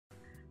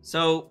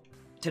So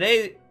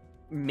today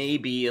may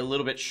be a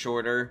little bit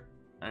shorter.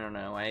 I don't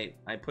know. I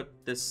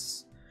put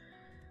this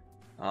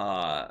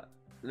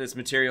this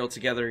material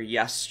together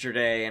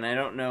yesterday, and I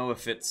don't know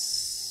if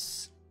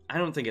it's... I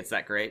don't think it's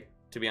that great,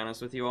 to be honest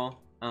with you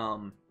all.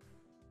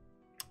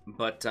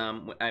 But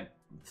I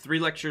three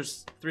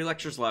lectures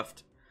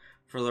left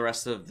for the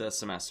rest of the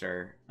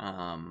semester.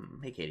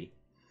 Hey Katie.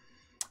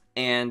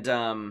 And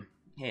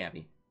hey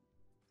Abby.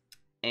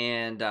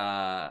 And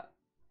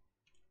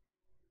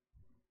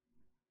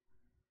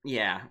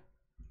yeah,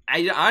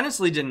 I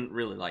honestly didn't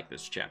really like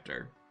this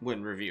chapter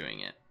when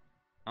reviewing it.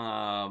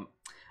 I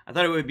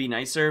thought it would be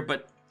nicer,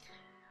 but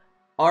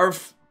our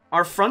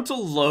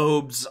frontal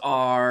lobes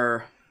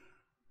are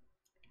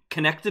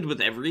connected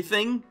with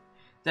everything,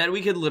 that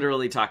we could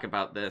literally talk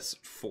about this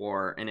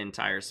for an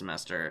entire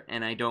semester,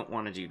 and I don't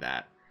want to do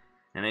that.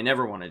 And I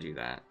never want to do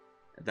that.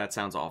 That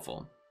sounds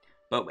awful.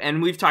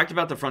 And we've talked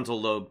about the frontal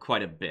lobe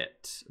quite a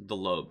bit.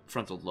 The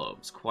frontal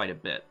lobes quite a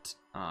bit.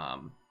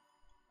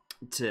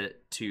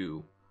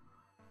 To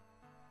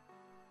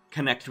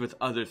connect with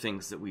other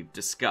things that we've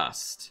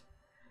discussed.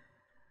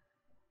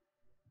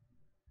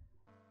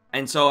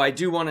 And so I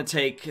do want to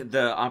take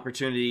the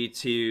opportunity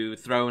to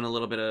throw in a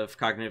little bit of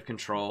cognitive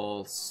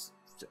control,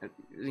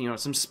 you know,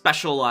 some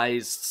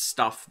specialized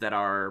stuff that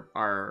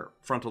our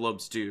frontal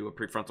lobes do, a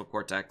prefrontal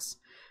cortex,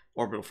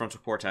 orbital frontal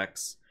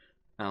cortex,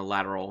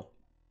 lateral,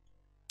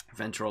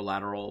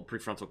 ventrolateral,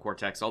 prefrontal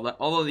cortex,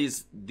 all of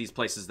these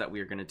places that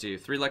we are going to do.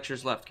 3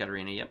 lectures left,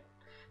 Katerina, yep.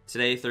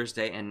 Today,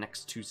 Thursday, and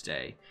next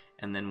Tuesday.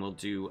 And then we'll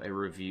do a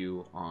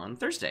review on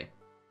Thursday.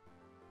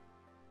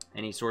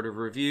 Any sort of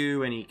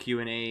review, any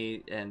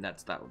Q&A, and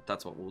that's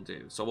what we'll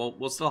do. So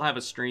we'll still have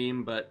a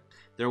stream, but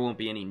there won't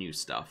be any new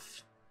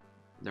stuff.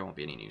 There won't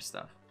be any new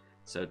stuff.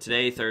 So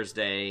today,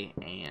 Thursday,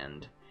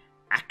 and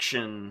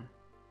action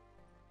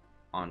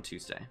on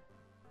Tuesday.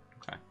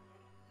 Okay.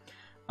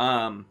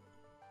 And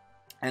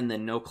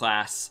then no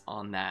class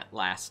on that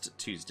last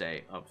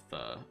Tuesday of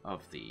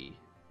the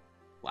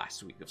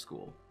last week of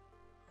school.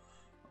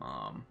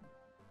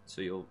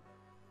 So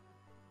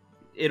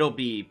it'll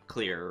be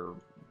clear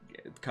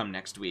come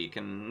next week,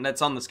 and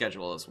that's on the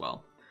schedule as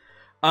well.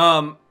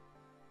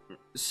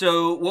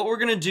 So what we're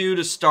gonna do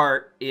to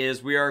start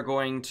is we are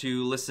going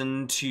to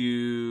listen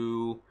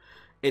to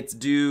it's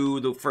due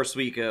the first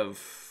week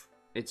of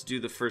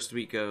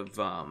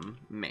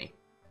May.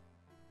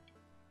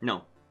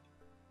 No.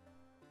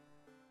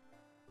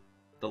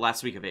 The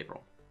last week of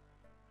April.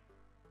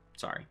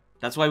 Sorry.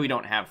 That's why we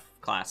don't have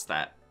class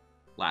that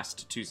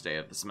last Tuesday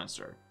of the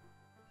semester.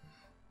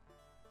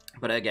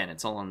 But again,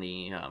 it's all on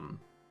the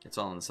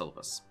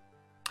syllabus.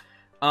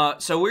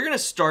 So we're gonna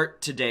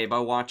start today by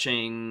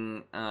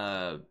watching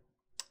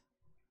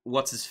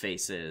what's his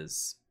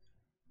face's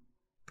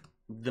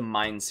The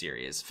Mind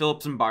series,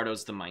 Philip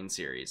Zimbardo's The Mind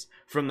series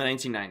from the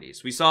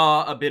 1990s. We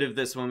saw a bit of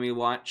this when we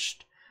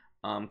watched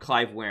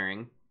Clive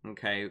Waring.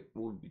 Okay,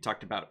 we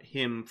talked about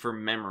him for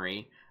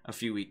memory a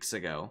few weeks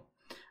ago.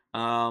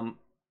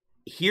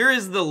 Here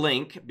is the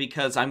link,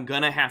 because I'm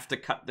gonna have to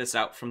cut this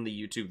out from the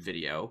YouTube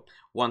video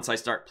once I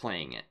start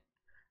playing it,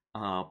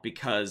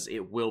 because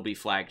it will be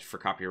flagged for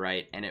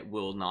copyright and it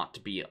will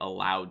not be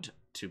allowed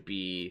to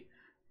be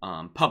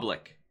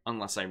public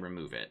unless I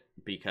remove it,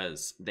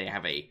 because they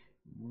have a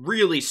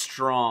really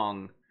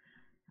strong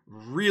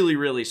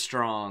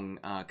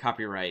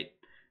copyright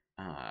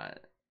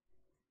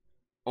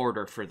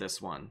order for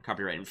this one,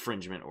 copyright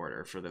infringement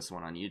order for this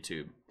one on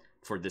YouTube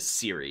for this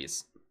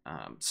series.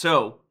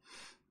 So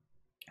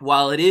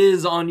while it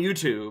is on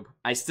YouTube,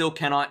 I still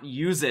cannot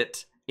use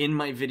it in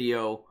my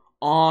video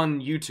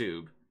on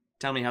YouTube.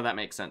 Tell me how that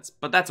makes sense,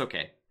 but that's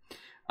okay.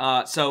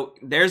 So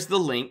there's the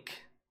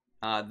link.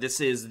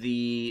 This is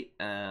the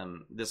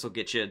this will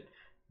get you,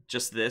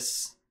 just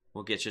this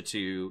will get you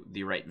to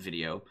the right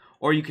video,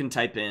 or you can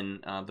type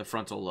in the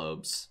frontal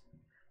lobes,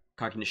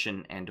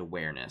 cognition and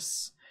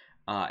awareness.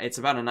 It's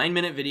about a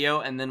 9-minute video,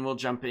 and then we'll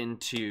jump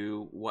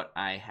into what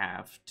I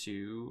have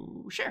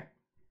to share.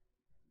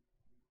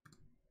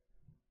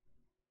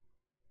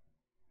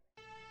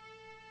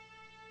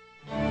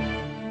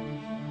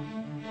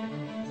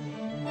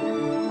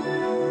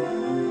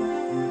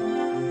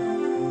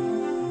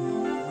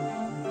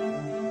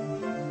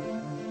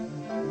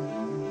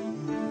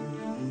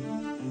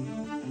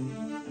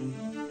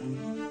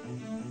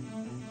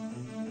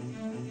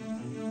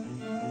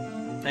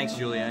 Thanks,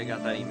 Julia. I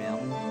got that email.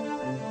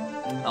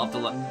 I'll have to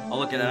look. I'll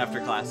look at it after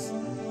class.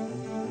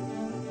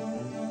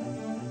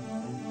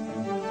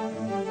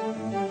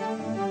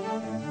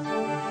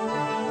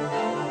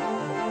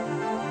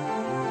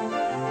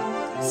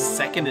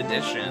 Second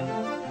edition.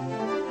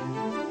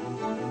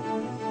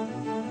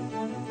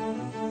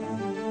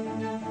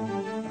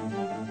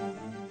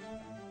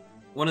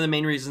 One of the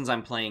main reasons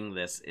I'm playing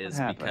this is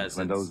because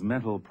when those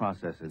mental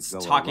processes it's go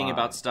talking awry,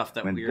 about stuff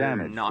that when we're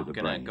damage not to the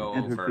going to brain go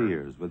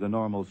interferes over. with the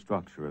normal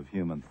structure of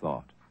human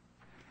thought.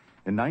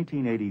 In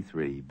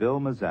 1983, Bill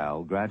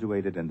Mazzal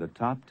graduated in the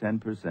top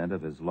 10%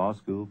 of his law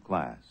school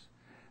class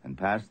and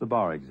passed the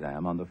bar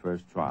exam on the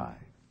first try.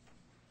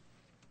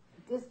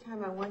 This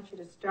time I want you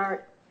to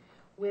start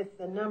with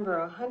the number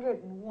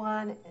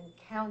 101 and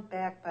count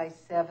back by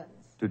sevens.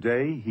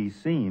 Today, he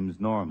seems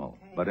normal,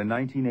 but in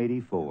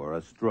 1984,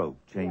 a stroke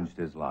changed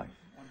his life.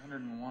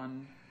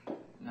 101,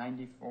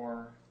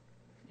 94,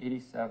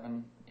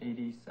 87,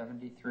 80,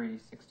 73,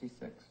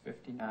 66,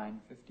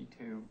 59,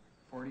 52,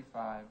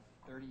 45,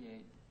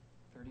 38,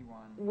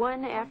 31.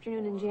 One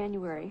afternoon in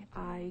January,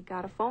 I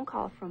got a phone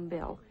call from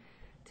Bill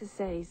to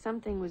say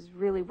something was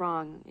really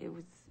wrong. It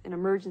was an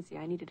emergency.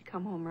 I needed to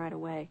come home right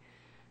away.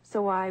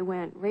 So I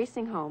went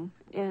racing home,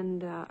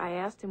 and I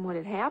asked him what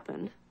had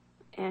happened,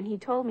 and he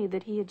told me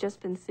that he had just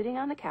been sitting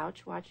on the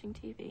couch watching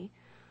TV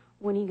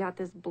when he got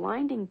this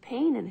blinding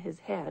pain in his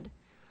head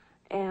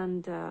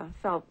and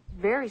felt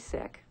very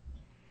sick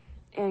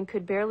and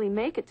could barely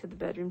make it to the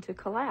bedroom to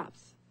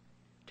collapse.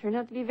 Turned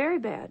out to be very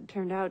bad.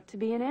 Turned out to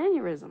be an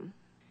aneurysm.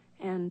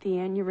 And the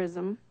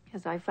aneurysm,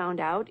 as I found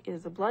out,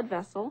 is a blood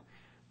vessel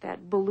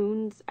that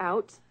balloons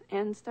out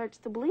and starts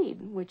to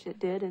bleed, which it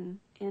did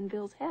in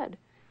Bill's head.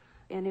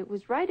 And it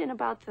was right in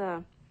about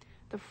the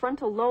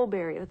frontal lobe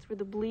area. That's where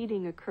the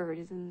bleeding occurred,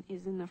 is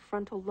in the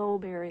frontal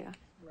lobe area.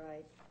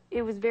 Right.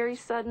 It was very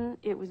sudden,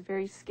 it was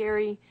very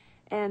scary,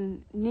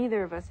 and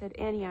neither of us had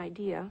any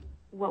idea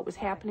what was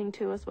happening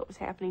to us, what was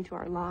happening to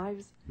our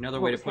lives.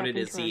 Another way to put it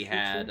is he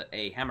had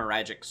a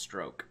hemorrhagic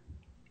stroke.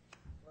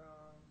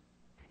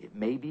 It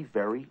may be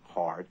very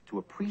hard to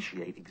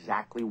appreciate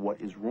exactly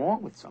what is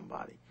wrong with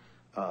somebody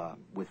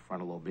with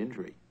frontal lobe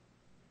injury.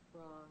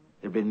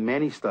 There have been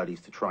many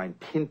studies to try and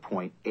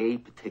pinpoint a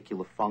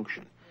particular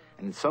function.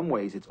 And in some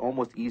ways, it's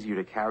almost easier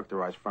to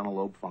characterize frontal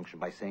lobe function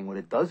by saying what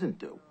it doesn't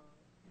do.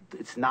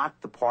 It's not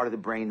the part of the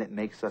brain that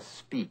makes us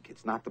speak.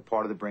 It's not the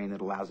part of the brain that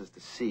allows us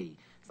to see.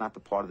 It's not the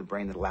part of the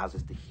brain that allows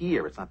us to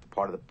hear. It's not the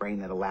part of the brain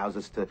that allows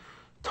us to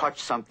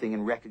touch something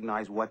and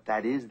recognize what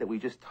that is that we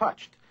just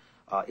touched.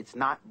 It's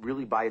not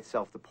really by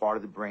itself the part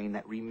of the brain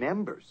that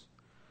remembers.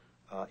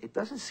 It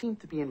doesn't seem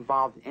to be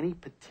involved in any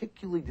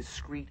particularly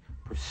discrete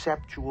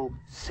perceptual,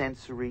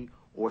 sensory,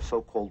 or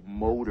so-called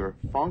motor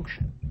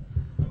function.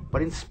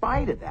 But in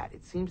spite of that,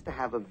 it seems to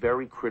have a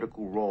very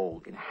critical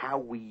role in how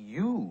we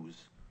use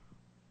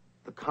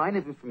the kind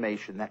of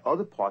information that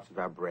other parts of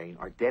our brain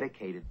are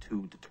dedicated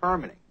to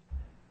determining.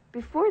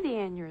 Before the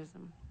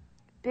aneurysm,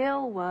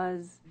 Bill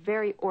was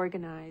very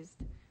organized.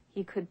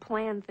 He could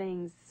plan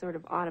things sort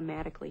of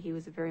automatically. He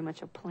was very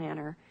much a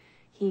planner.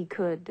 He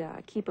could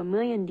keep a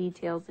million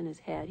details in his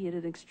head. He had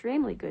an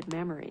extremely good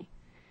memory.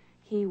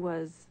 He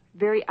was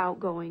very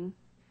outgoing,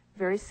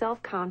 very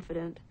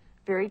self-confident,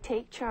 very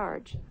take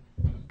charge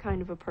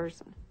kind of a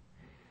person.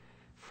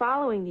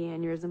 Following the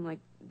aneurysm, like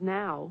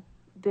now,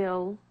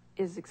 Bill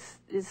is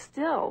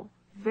still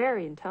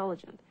very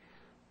intelligent,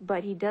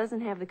 but he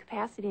doesn't have the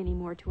capacity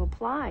anymore to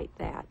apply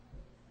that.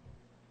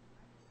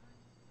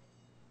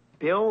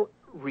 Bill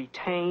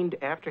retained,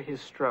 after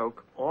his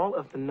stroke, all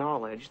of the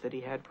knowledge that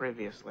he had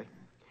previously,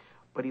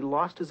 but he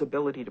lost his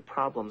ability to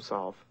problem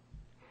solve.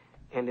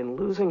 And in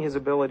losing his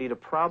ability to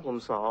problem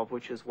solve,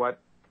 which is what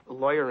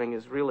lawyering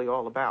is really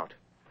all about,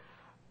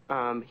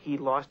 he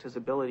lost his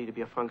ability to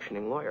be a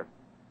functioning lawyer.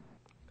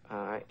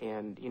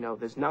 And, you know,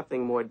 there's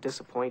nothing more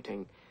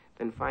disappointing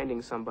than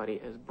finding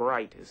somebody as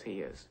bright as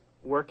he is,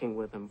 working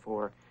with him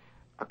for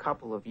a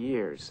couple of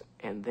years,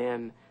 and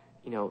then,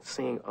 you know,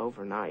 seeing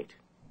overnight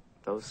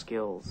those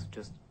skills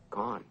just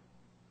gone.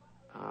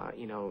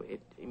 You know,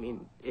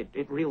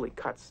 it really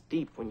cuts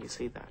deep when you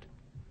see that.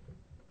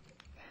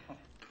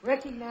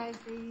 Recognize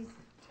these?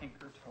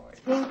 Tinker toys.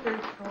 Tinker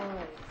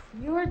toys.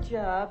 Your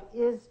job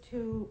is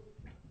to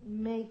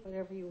make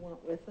whatever you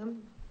want with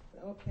them.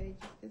 Okay,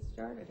 just get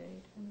started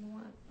anytime you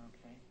want.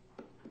 Okay.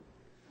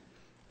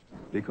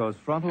 Because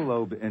frontal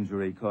lobe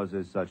injury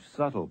causes such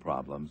subtle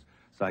problems,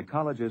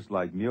 psychologists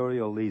like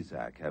Muriel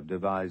Lezak have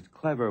devised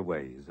clever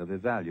ways of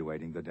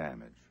evaluating the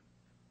damage.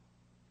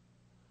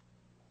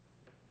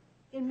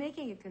 In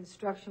making a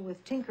construction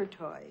with Tinker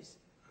Toys,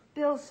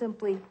 Bill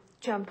simply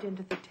jumped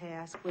into the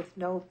task with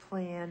no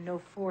plan, no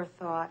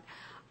forethought.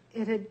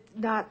 It had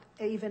not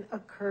even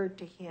occurred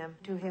to him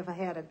to have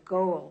had a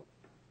goal.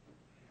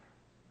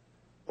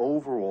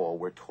 Overall,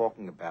 we're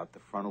talking about the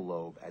frontal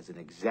lobe as an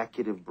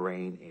executive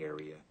brain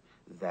area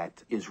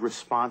that is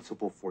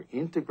responsible for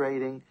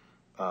integrating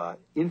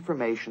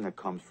information that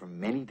comes from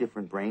many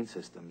different brain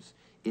systems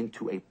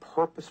into a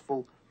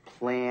purposeful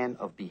plan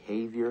of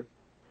behavior,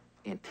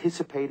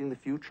 anticipating the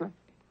future,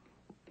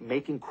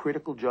 making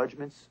critical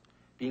judgments,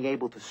 being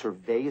able to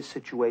survey a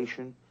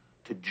situation,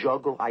 to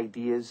juggle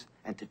ideas,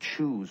 and to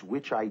choose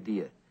which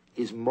idea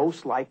is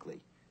most likely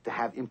to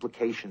have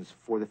implications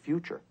for the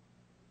future.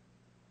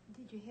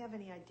 Did you have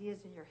any ideas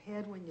in your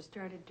head when you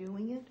started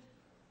doing it?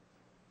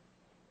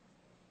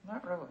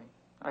 Not really.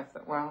 I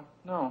thought, well,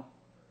 no.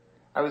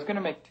 I was going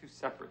to make two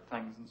separate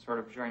things and sort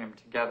of join them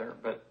together,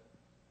 but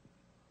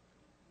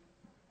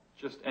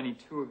just any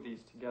two of these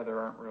together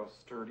aren't real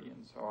sturdy,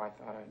 and so I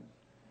thought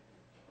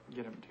I'd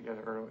get them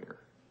together earlier.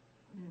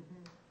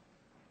 Mm-hmm.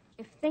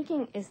 If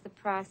thinking is the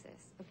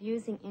process of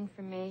using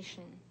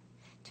information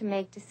to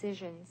make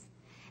decisions,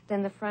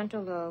 then the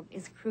frontal lobe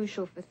is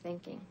crucial for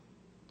thinking.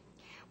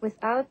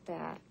 Without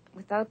that,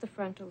 without the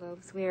frontal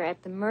lobes, we are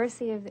at the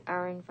mercy of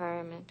our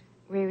environment.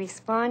 We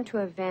respond to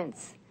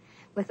events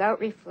without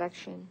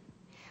reflection.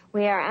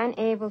 We are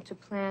unable to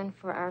plan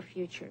for our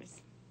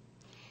futures.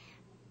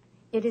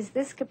 It is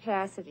this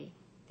capacity,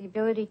 the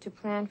ability to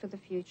plan for the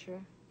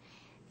future,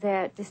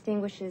 that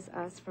distinguishes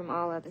us from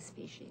all other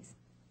species.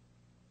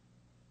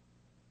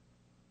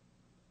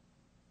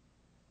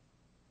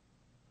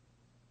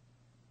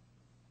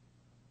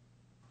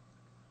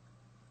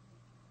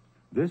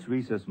 This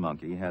rhesus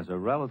monkey has a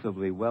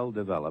relatively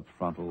well-developed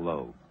frontal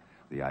lobe.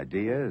 The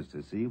idea is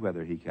to see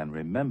whether he can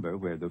remember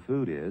where the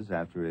food is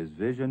after his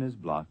vision is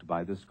blocked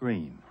by the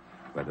screen,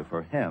 whether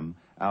for him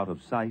out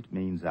of sight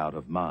means out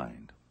of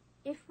mind.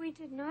 If we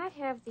did not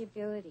have the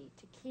ability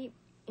to keep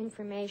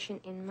information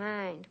in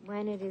mind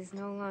when it is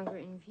no longer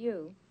in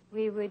view,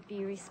 we would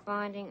be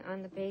responding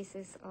on the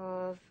basis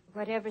of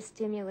whatever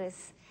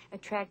stimulus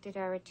attracted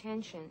our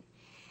attention.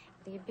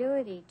 The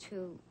ability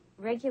to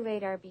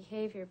regulate our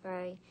behavior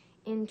by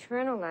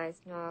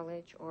internalized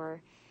knowledge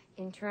or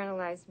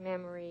internalized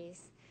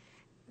memories,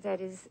 that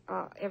is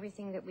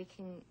everything that we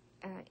can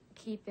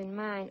keep in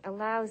mind,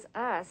 allows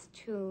us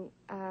to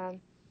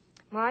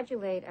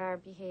modulate our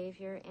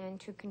behavior and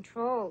to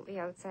control the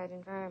outside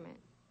environment.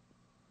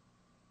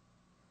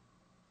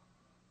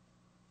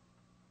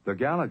 The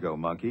Galago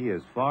monkey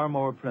is far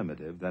more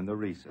primitive than the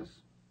rhesus.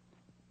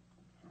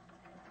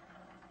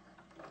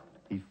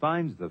 He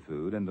finds the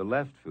food in the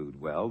left food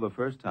well the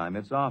first time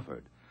it's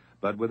offered,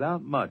 but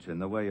without much in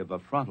the way of a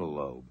frontal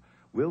lobe,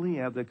 will he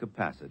have the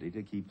capacity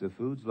to keep the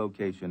food's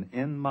location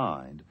in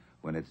mind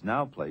when it's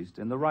now placed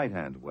in the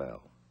right-hand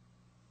well?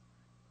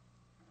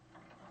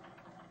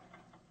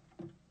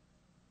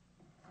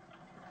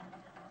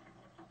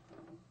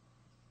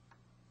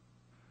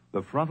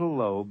 The frontal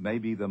lobe may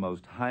be the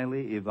most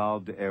highly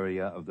evolved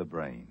area of the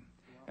brain,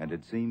 and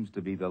it seems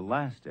to be the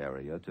last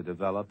area to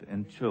develop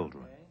in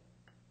children.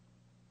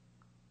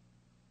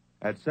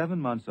 At 7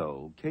 months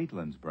old,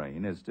 Caitlin's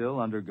brain is still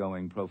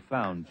undergoing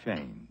profound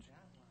change.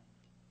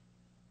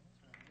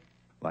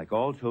 Like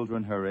all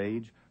children her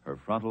age, her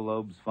frontal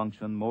lobes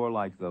function more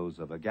like those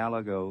of a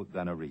Galago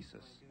than a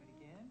rhesus.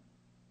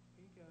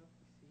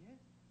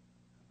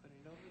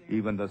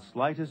 Even the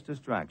slightest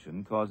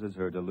distraction causes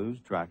her to lose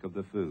track of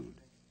the food.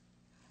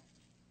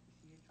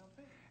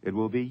 It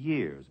will be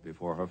years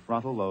before her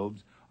frontal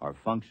lobes are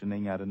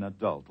functioning at an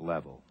adult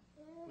level.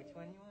 Which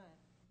one you want?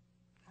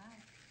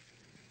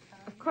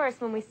 Of course,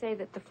 when we say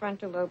that the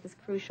frontal lobe is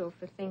crucial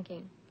for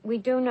thinking, we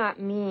do not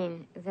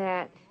mean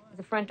that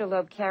the frontal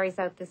lobe carries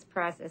out this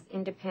process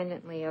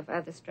independently of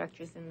other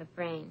structures in the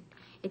brain.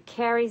 It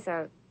carries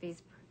out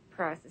these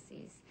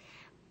processes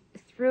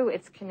through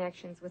its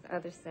connections with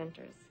other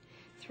centers,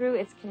 through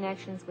its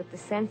connections with the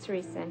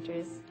sensory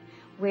centers,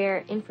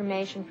 where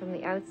information from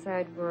the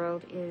outside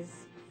world is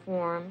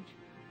formed,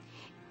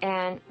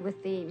 and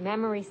with the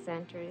memory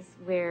centers,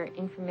 where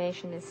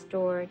information is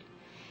stored,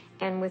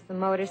 and with the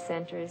motor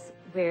centers,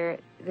 where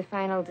the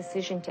final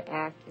decision to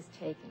act is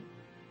taken.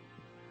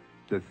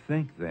 To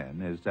think,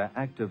 then, is to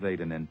activate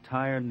an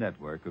entire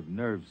network of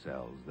nerve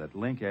cells that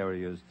link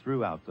areas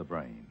throughout the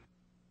brain.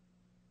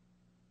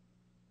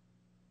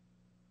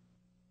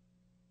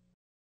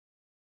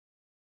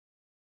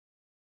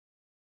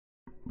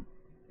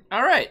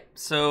 All right,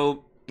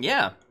 so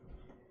yeah,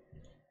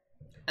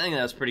 I think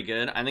that was pretty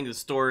good. I think the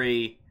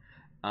story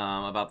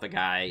about the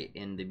guy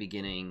in the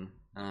beginning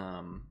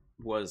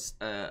was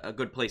a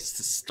good place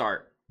to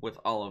start with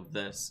all of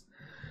this.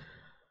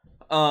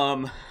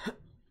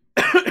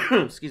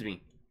 Excuse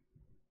me.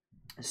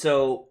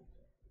 So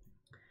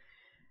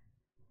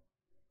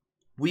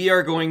we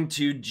are going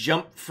to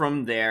jump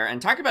from there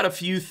and talk about a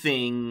few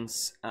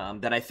things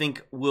that I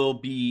think will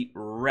be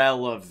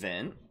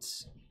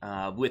relevant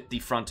with the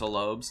frontal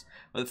lobes.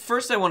 But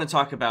first I want to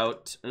talk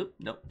about,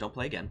 no, don't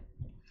play again.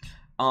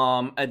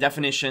 A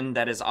definition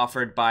that is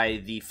offered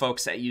by the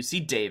folks at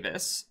UC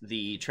Davis,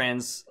 the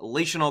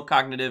Translational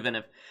Cognitive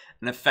and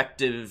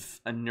Effective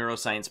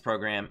Neuroscience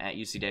program at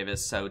UC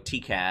Davis, so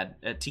TCAN.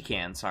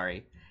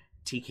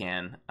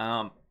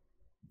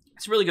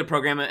 It's a really good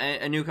program.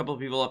 I knew a couple of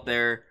people up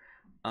there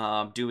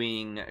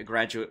doing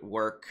graduate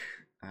work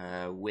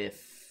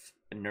with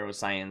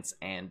neuroscience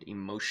and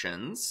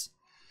emotions.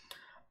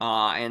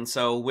 And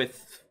so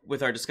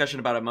with our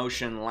discussion about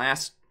emotion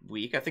last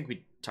week, I think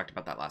we talked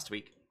about that last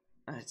week.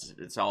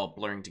 It's all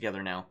blurring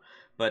together now.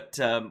 But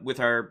with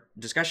our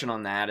discussion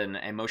on that, and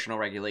emotional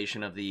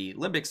regulation of the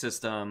limbic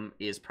system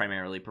is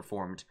primarily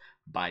performed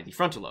by the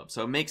frontal lobe.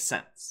 So it makes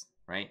sense,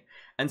 right?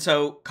 And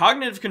so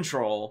cognitive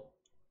control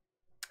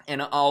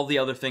and all the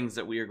other things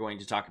that we are going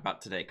to talk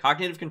about today.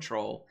 Cognitive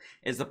control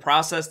is the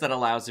process that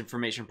allows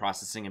information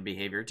processing and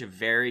behavior to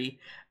vary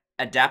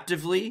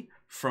adaptively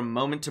from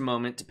moment to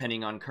moment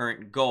depending on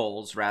current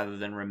goals rather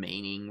than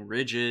remaining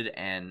rigid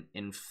and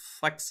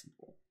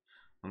inflexible.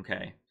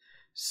 Okay,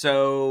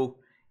 so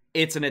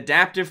it's an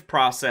adaptive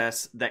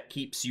process that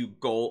keeps you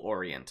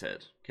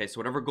goal-oriented. Okay, so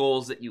whatever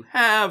goals that you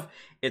have,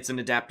 it's an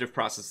adaptive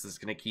process that's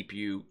going to keep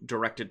you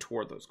directed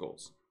toward those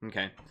goals.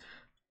 Okay.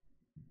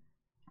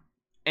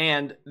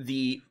 And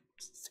the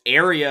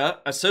area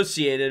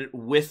associated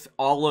with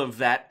all of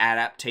that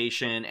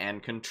adaptation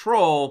and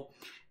control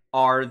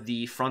are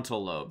the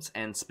frontal lobes.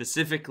 And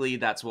specifically,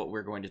 that's what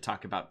we're going to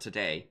talk about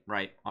today,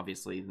 right?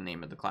 Obviously, the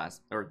name of the class,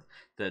 or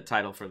the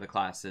title for the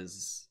class,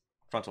 is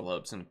Frontal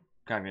Lobes and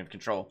Cognitive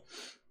Control.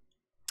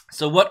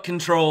 So what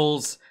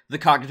controls the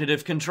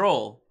cognitive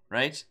control,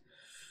 right?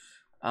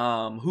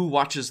 Who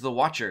watches the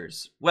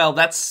watchers? Well,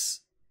 I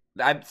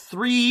have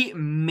three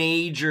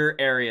major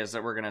areas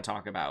that we're going to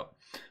talk about.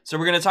 So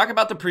we're going to talk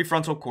about the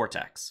prefrontal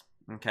cortex.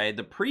 Okay,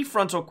 the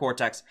prefrontal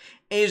cortex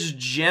is,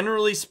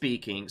 generally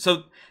speaking,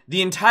 so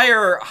the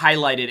entire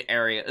highlighted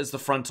area is the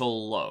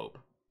frontal lobe.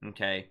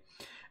 Okay,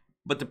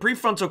 but the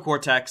prefrontal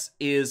cortex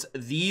is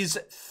these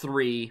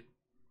three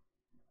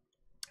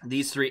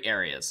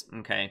areas.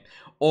 Okay,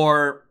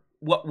 or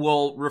what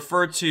we'll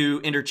refer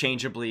to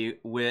interchangeably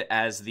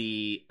as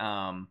the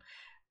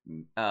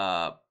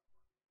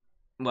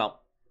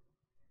well,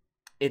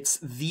 it's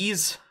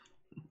these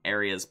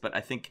areas, but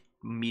I think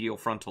medial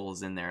frontal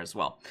is in there as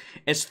well.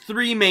 It's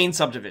three main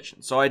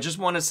subdivisions. So I just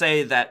want to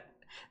say that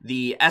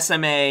the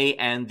SMA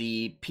and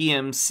the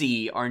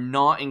PMC are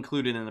not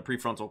included in the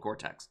prefrontal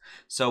cortex.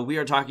 So we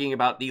are talking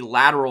about the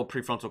lateral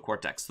prefrontal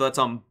cortex. So that's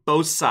on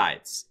both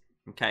sides.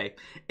 Okay,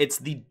 it's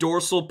the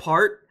dorsal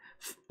part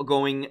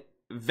going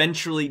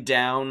ventrally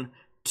down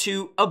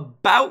to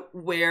about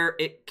where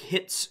it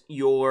hits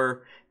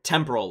your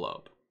temporal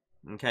lobe.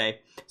 Okay,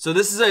 so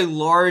this is a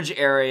large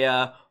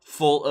area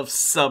full of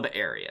sub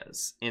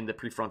areas in the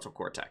prefrontal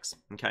cortex.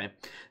 Okay,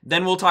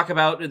 then we'll talk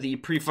about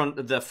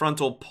the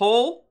frontal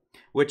pole,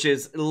 which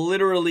is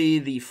literally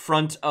the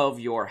front of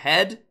your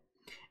head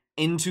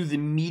into the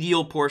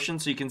medial portion.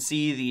 So you can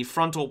see the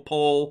frontal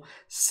pole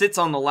sits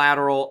on the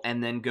lateral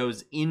and then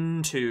goes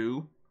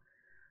into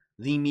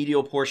the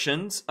medial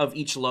portions of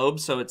each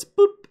lobe. So it's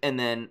boop and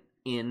then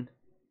in.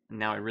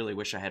 Now I really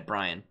wish I had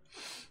Brian.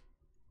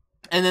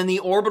 And then the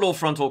orbital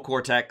frontal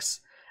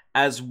cortex,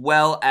 as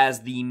well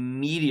as the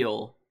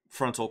medial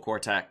frontal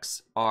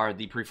cortex, are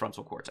the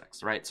prefrontal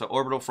cortex, right? So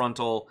orbital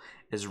frontal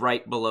is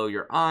right below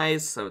your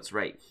eyes, so it's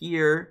right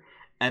here.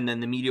 And then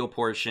the medial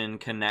portion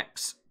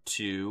connects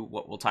to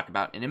what we'll talk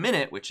about in a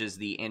minute, which is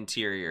the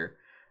anterior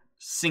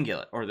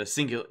cingulate, or the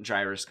cingulate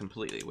gyrus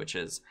completely, which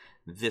is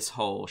this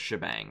whole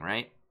shebang,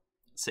 right?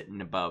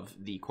 Sitting above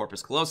the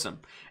corpus callosum.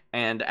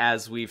 And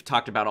as we've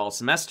talked about all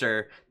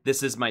semester,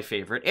 this is my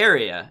favorite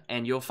area,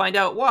 and you'll find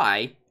out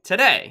why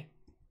today,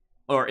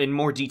 or in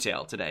more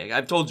detail today.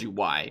 I've told you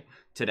why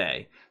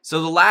today.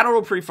 So the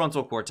lateral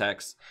prefrontal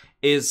cortex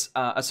is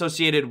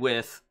associated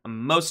with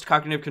most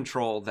cognitive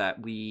control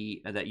that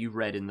you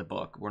read in the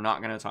book. We're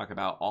not going to talk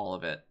about all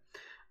of it.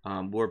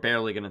 We're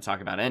barely going to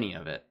talk about any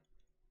of it.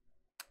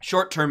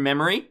 Short-term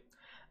memory.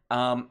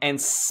 And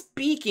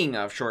speaking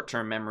of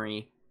short-term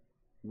memory,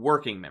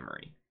 working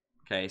memory.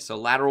 Okay, so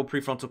lateral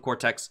prefrontal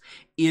cortex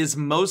is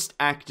most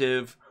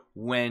active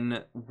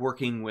when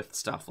working with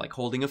stuff like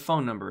holding a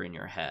phone number in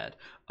your head,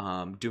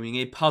 doing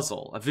a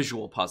puzzle, a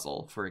visual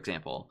puzzle, for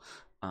example.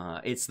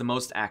 It's the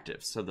most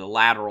active. So the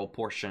lateral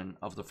portion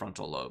of the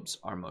frontal lobes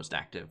are most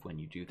active when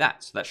you do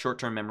that. So that's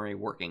short-term memory,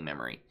 working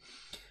memory.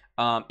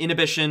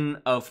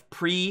 Inhibition of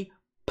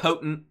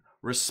prepotent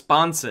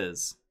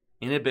responses.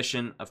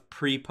 Inhibition of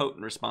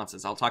prepotent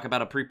responses. I'll talk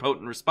about a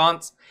prepotent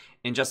response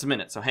in just a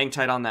minute, so hang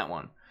tight on that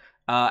one.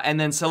 And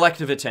then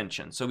selective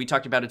attention. So we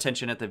talked about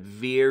attention at the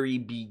very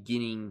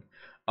beginning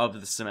of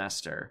the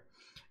semester.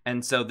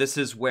 And so this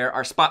is where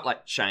our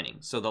spotlight's shining.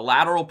 So the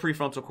lateral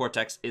prefrontal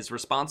cortex is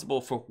responsible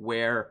for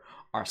where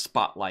our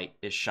spotlight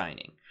is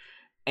shining.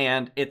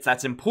 And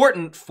that's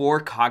important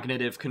for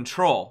cognitive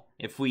control.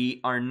 If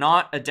we are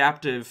not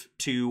adaptive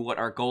to what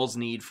our goals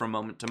need from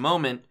moment to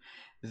moment,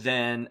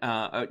 then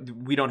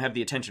we don't have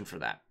the attention for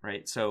that,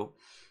 right? So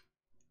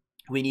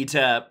we need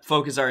to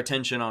focus our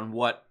attention on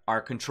what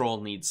our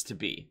control needs to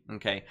be,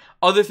 okay?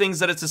 Other things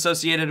that it's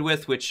associated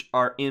with, which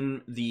are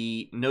in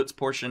the notes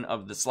portion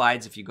of the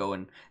slides, if you go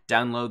and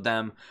download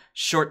them,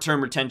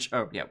 short-term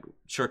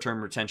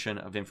retention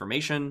of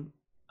information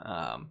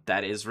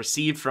that is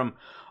received from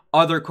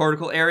other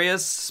cortical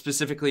areas,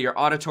 specifically your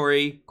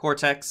auditory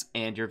cortex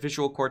and your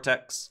visual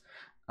cortex,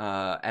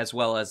 as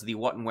well as the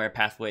what and where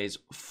pathways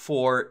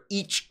for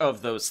each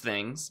of those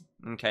things,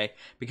 okay?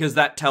 Because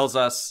that tells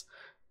us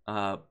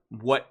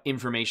what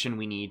information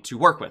we need to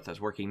work with as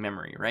working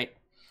memory, right?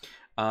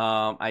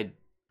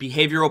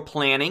 Behavioral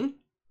planning.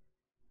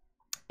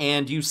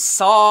 And you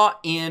saw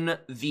in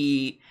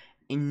the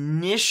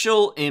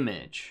initial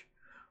image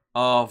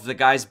of the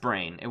guy's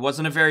brain, it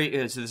wasn't a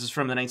very, so this is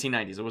from the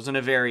 1990s, it wasn't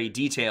a very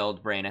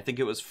detailed brain. I think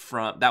it was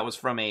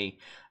from a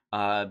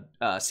CT,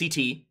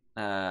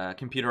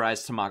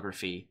 computerized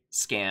tomography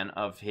scan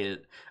of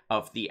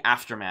the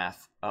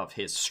aftermath of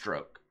his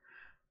stroke.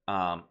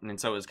 And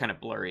so it was kind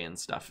of blurry and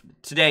stuff.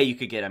 Today, you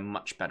could get a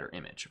much better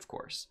image, of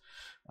course,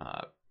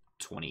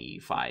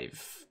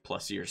 25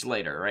 plus years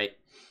later, right?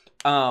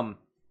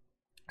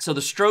 So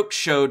the stroke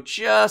showed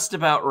just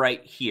about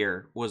right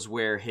here was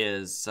where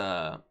his,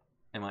 I'm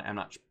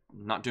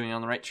not doing it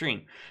on the right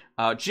screen.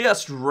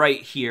 just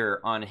right here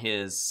on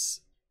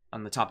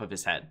the top of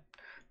his head,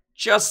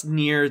 just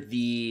near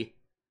the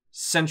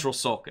central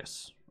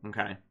sulcus,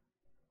 okay?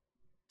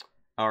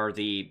 Or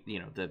the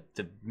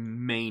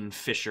main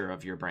fissure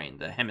of your brain,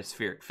 the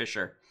hemispheric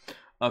fissure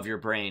of your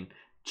brain,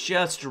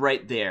 just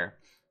right there.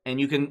 And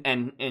you can,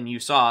 and you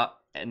saw,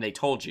 and they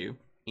told you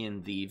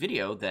in the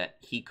video that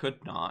he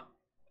could not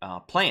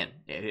plan.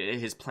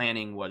 His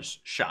planning was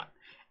shot.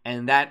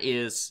 And that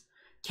is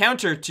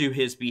counter to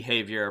his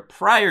behavior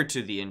prior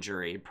to the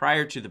injury,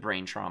 prior to the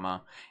brain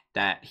trauma,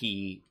 that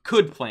he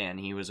could plan.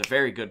 He was a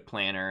very good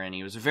planner, and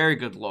he was a very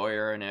good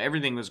lawyer, and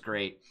everything was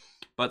great.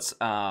 But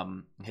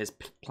his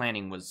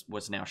planning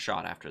was now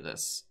shot after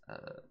this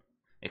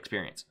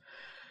experience.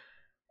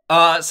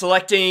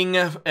 Selecting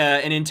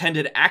an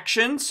intended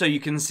action, so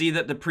you can see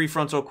that the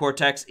prefrontal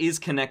cortex is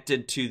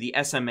connected to the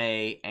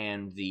SMA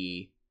and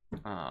the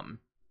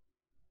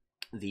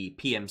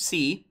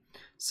PMC.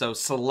 So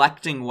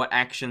selecting what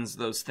actions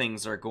those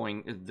things are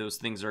going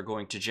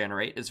to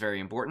generate is very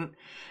important.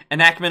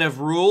 Enactment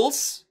of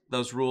rules.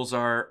 Those rules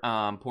are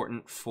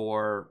important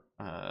for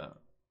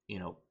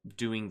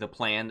doing the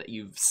plan that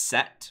you've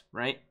set,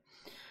 right?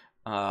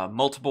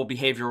 Multiple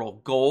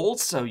behavioral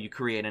goals, so you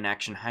create an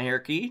action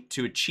hierarchy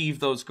to achieve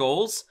those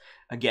goals.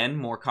 Again,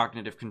 more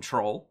cognitive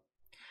control.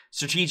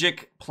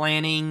 Strategic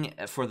planning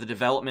for the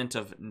development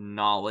of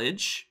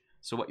knowledge,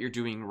 so what you're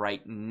doing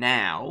right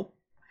now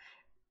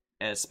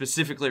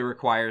specifically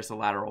requires the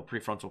lateral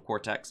prefrontal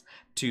cortex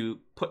to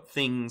put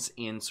things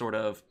in sort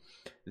of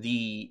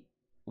the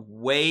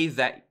way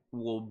that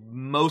will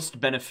most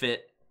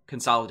benefit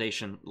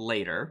consolidation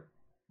later.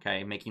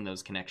 Okay, making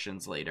those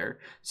connections later.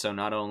 So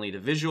not only the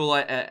visual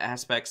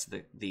aspects,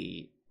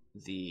 the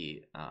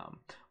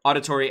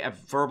auditory and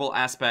verbal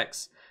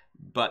aspects,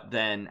 but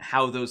then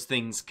how those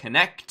things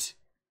connect,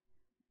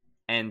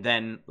 and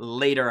then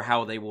later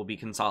how they will be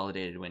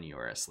consolidated when you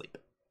are asleep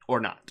or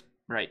not.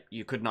 Right?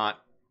 You could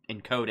not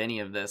encode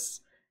any of this,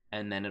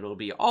 and then it'll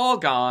be all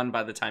gone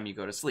by the time you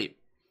go to sleep.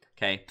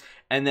 Okay,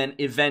 and then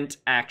event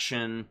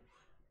action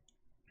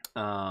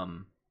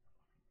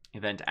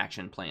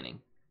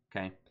planning.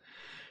 Okay.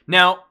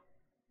 Now,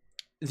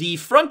 the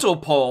frontal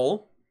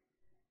pole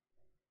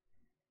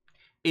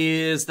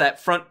is that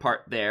front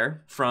part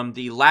there, from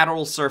the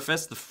lateral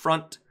surface, the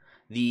front,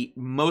 the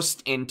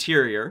most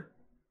anterior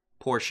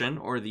portion,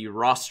 or the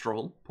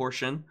rostral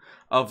portion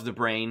of the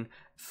brain,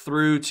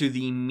 through to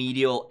the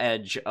medial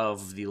edge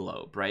of the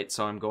lobe, right?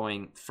 So I'm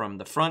going from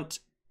the front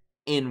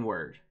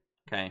inward,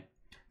 okay?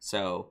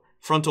 So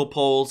frontal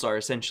poles are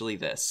essentially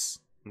this,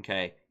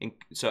 okay?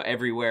 So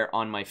everywhere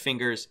on my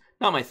fingers,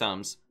 not my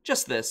thumbs,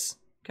 just this.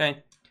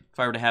 Okay, if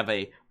I were to have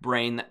a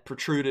brain that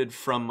protruded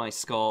from my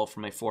skull,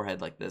 from my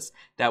forehead like this,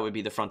 that would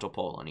be the frontal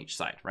pole on each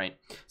side, right?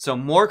 So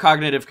more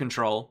cognitive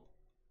control,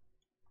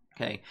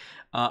 okay,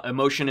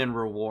 emotion and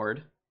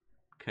reward,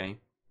 okay.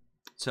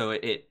 So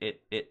it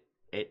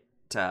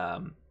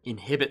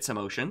inhibits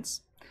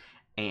emotions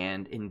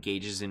and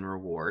engages in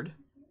reward,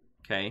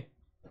 okay.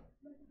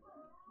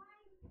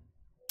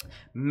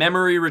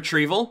 Memory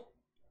retrieval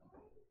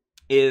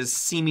is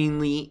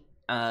seemingly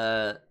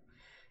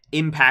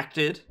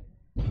impacted.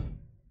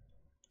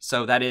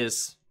 So that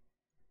is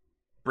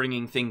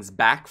bringing things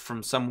back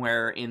from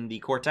somewhere in the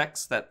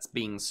cortex that's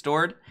being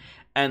stored.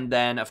 And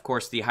then, of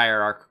course, the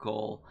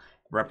hierarchical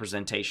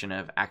representation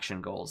of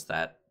action goals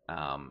that,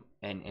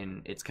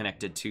 and it's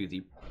connected to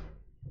the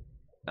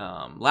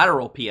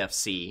lateral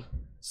PFC.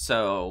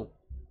 So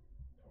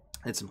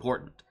it's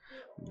important.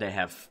 They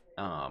have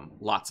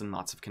lots and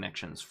lots of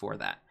connections for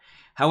that.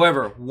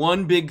 However,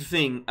 one big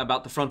thing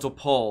about the frontal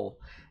pole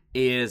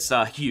is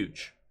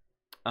huge.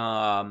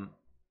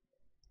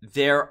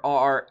 There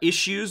are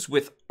issues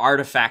with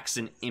artifacts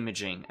in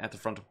imaging at the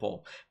frontal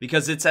pole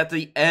because it's at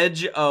the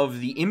edge of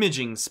the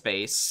imaging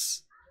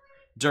space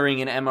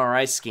during an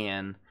MRI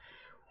scan.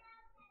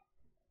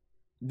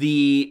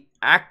 The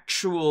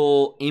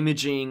actual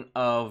imaging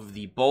of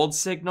the bulge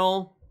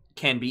signal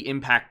can be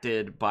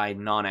impacted by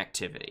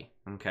non-activity,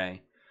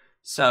 okay?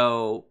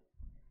 So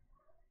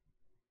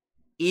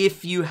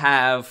if you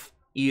have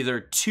either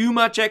too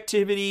much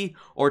activity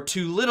or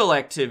too little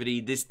activity,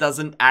 this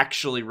doesn't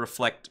actually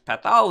reflect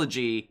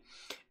pathology.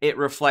 It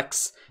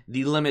reflects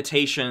the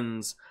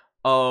limitations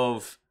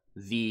of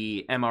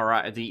the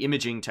MRI, the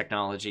imaging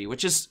technology,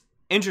 which is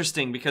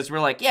interesting because we're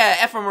like, yeah,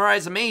 fMRI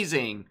is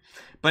amazing,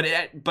 but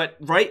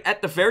right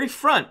at the very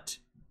front,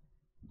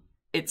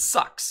 it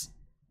sucks.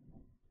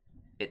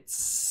 It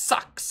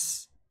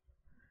sucks.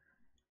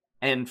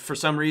 And for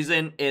some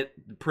reason, it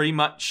pretty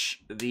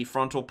much, the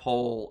frontal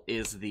pole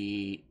is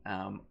the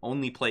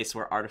only place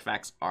where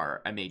artifacts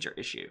are a major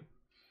issue.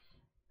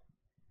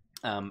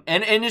 And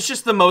it's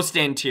just the most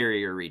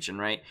anterior region,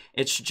 right?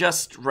 It's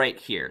just right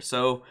here.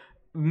 So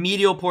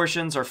medial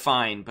portions are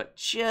fine, but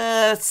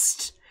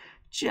just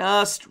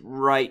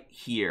right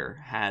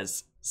here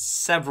has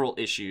several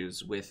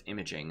issues with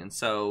imaging. And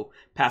so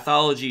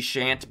pathology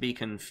shan't be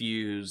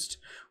confused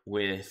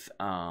with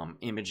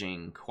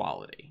imaging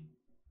quality.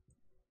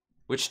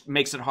 Which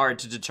makes it hard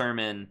to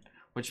determine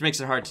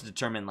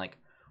like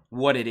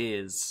what it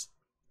is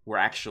we're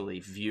actually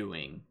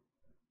viewing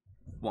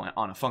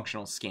on a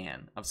functional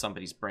scan of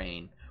somebody's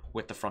brain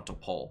with the frontal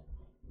pole,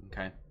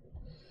 okay?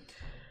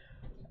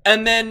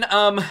 And then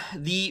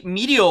the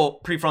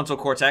medial prefrontal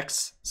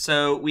cortex.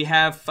 So we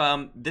have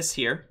this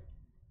here,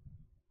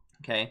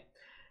 okay?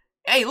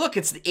 Hey, look,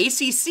 it's the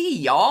ACC,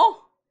 y'all.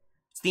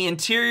 It's the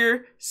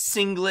anterior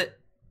cingulate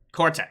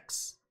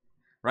cortex,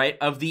 right?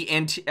 Of the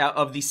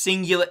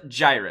cingulate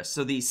gyrus.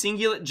 So the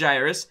cingulate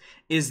gyrus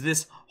is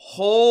this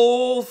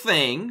whole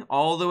thing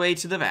all the way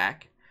to the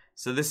back.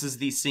 So this is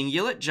the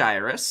cingulate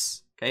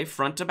gyrus, okay,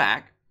 front to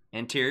back,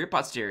 anterior,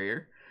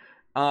 posterior.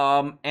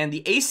 And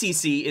the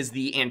ACC is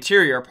the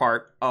anterior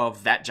part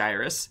of that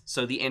gyrus.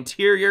 So the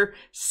anterior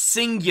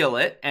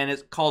cingulate, and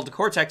it's called the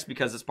cortex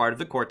because it's part of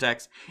the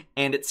cortex,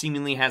 and it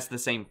seemingly has the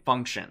same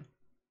function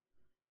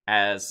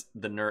as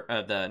the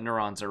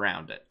neurons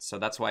around it. So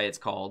that's why it's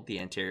called the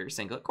anterior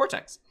cingulate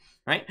cortex,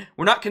 right?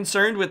 We're not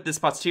concerned with this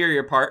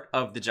posterior part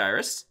of the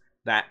gyrus.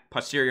 That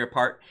posterior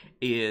part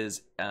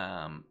is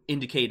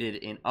indicated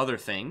in other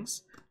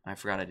things. I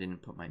forgot I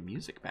didn't put my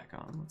music back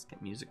on. Let's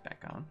get music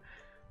back on.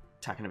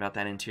 Talking about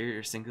that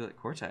anterior cingulate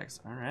cortex.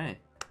 All right.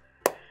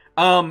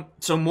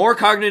 So more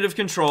cognitive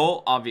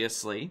control,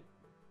 obviously.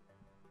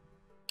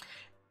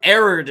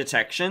 Error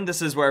detection,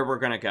 this is where we're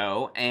going to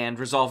go, and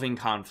resolving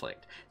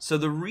conflict. So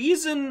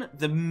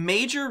the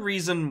major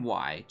reason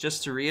why,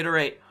 just to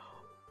reiterate,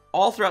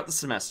 all throughout the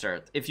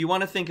semester, if you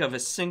want to think of a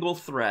single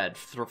thread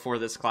for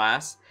this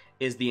class,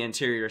 is the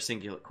anterior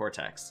cingulate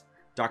cortex,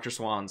 Dr.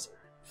 Swan's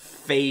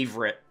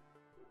favorite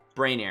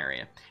brain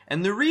area.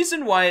 And the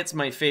reason why it's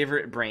my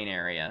favorite brain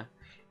area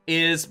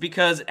is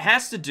because it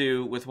has to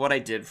do with what I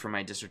did for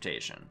my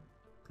dissertation,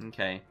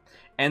 okay?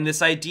 And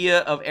this idea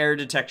of error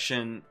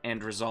detection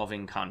and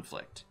resolving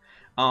conflict.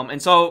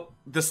 And so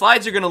the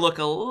slides are going to look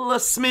a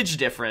smidge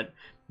different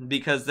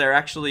because they're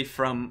actually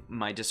from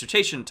my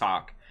dissertation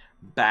talk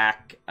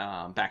back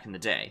in the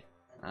day,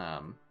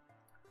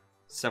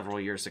 several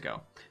years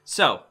ago.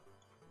 So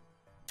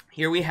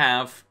here we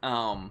have,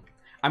 I'm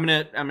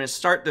gonna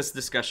start this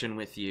discussion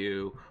with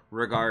you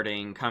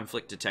regarding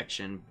conflict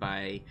detection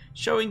by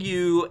showing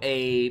you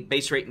a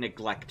base rate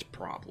neglect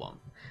problem.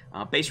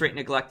 Base rate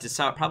neglect is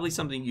probably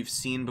something you've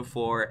seen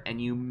before,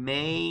 and you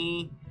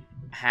may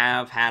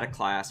have had a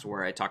class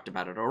where I talked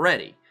about it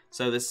already.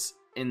 So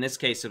in this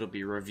case, it'll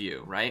be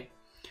review, right?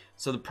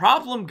 So the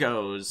problem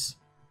goes,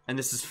 and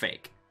this is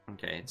fake,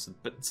 okay?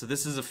 So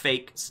this is a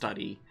fake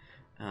study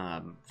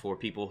for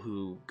people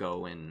who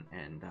go and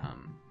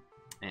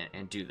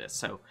do this.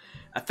 So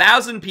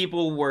 1,000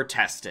 people were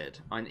tested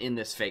in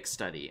this fake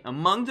study.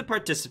 Among the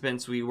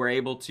participants, we were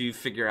able to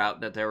figure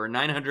out that there were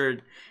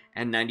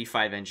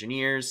 995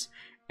 engineers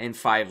and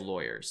 5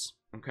 lawyers.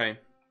 Okay?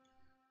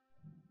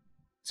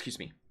 Excuse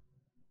me.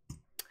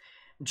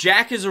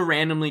 Jack is a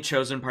randomly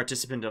chosen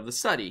participant of the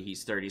study.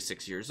 He's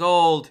 36 years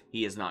old,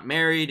 he is not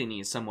married, and he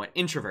is somewhat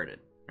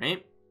introverted,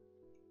 right?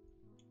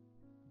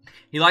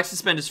 He likes to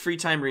spend his free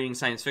time reading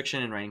science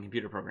fiction and writing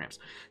computer programs.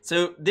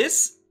 So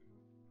this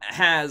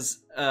has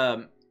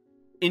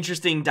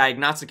interesting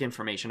diagnostic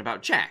information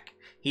about Jack.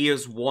 He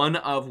is one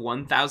of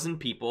 1,000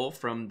 people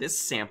from this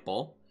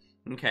sample,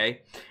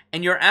 okay?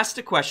 And you're asked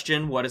a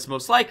question, what is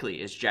most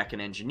likely? Is Jack an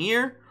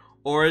engineer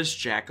or is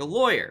Jack a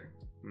lawyer?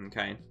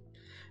 Okay?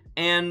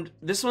 And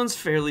this one's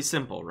fairly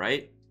simple,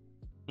 right?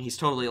 He's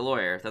totally a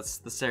lawyer. That's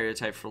the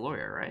stereotype for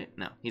lawyer, right?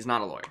 No, he's not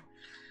a lawyer.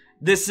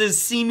 This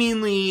is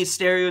seemingly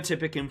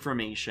stereotypic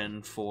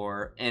information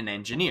for an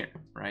engineer,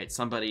 right?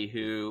 Somebody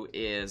who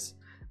is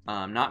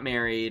not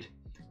married,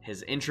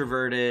 is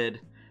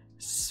introverted,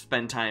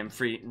 spend time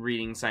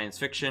reading science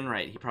fiction,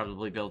 right? He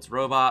probably builds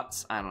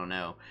robots, I don't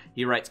know.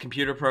 He writes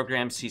computer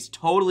programs, he's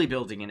totally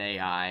building an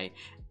AI,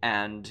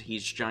 and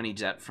he's Johnny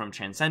Depp from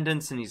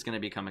Transcendence, and he's going to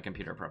become a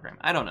computer program.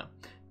 I don't know.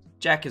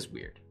 Jack is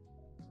weird.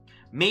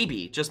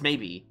 Maybe, just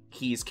maybe,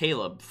 he's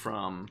Caleb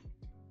from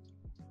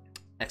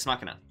Ex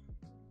Machina.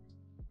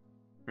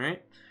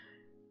 Right?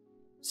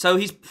 So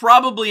he's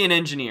probably an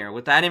engineer.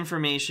 With that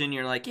information,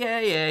 you're like,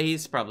 yeah,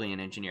 he's probably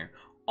an engineer.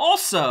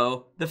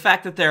 Also, the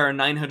fact that there are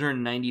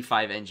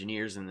 995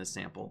 engineers in this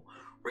sample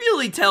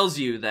really tells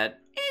you that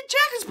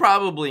Jack is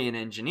probably an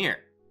engineer.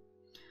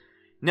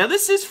 Now,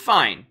 this is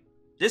fine.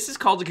 This is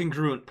called a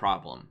congruent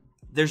problem.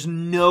 There's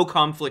no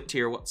conflict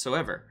here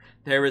whatsoever.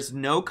 There is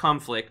no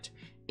conflict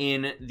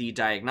in the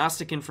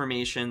diagnostic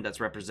information that's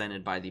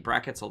represented by the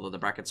brackets, although the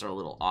brackets are a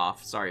little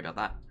off. Sorry about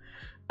that.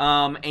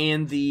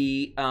 And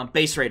the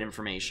base rate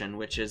information,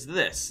 which is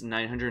this,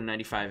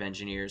 995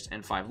 engineers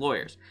and 5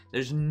 lawyers.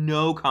 There's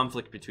no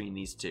conflict between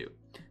these two.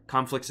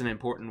 Conflict's an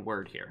important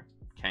word here,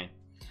 okay?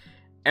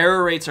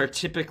 Error rates are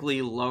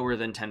typically lower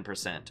than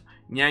 10%.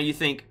 Now you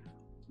think,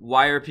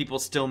 why are people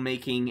still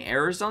making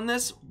errors on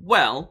this?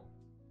 Well,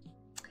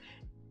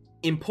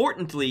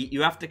 importantly,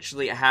 you have to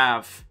actually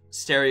have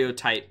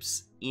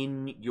stereotypes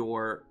in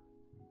your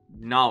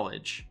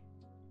knowledge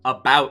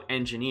about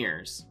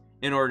engineers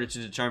in order to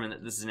determine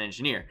that this is an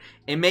engineer.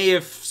 It may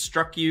have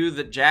struck you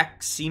that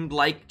Jack seemed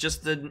like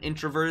just an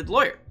introverted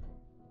lawyer.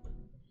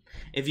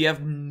 If you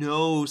have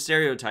no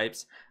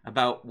stereotypes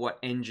about what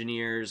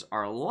engineers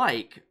are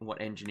like,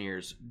 what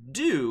engineers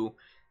do,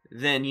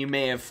 then you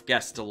may have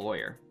guessed a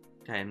lawyer.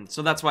 Okay, and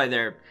so that's why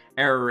their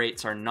error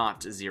rates are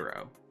not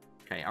 0.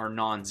 Okay, are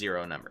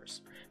non-zero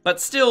numbers.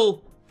 But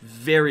still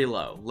very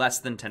low, less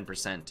than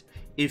 10%,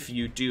 if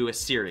you do a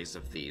series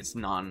of these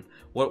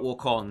what we'll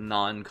call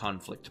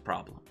non-conflict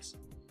problems.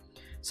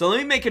 So let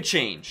me make a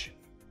change.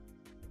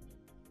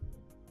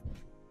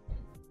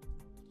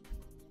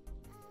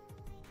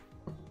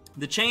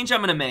 The change I'm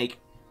going to make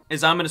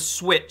is I'm going to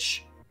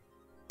switch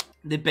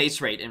the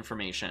base rate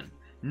information.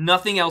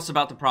 Nothing else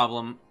about the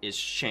problem is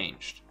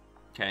changed.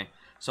 Okay,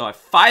 so I have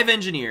 5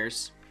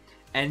 engineers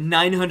and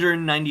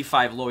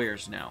 995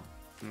 lawyers now.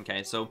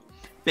 Okay, so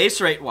base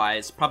rate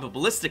wise,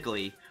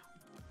 probabilistically,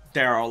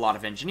 there are a lot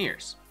of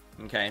engineers.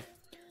 Okay,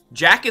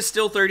 Jack is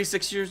still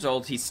 36 years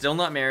old. He's still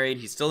not married.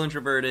 He's still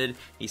introverted.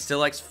 He still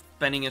likes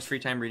spending his free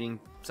time reading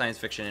science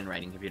fiction and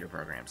writing computer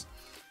programs.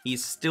 He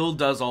still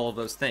does all of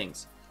those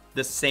things.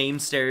 The same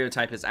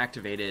stereotype is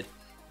activated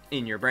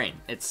in your brain.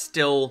 It's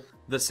still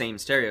the same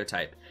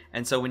stereotype.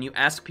 And so when you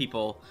ask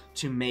people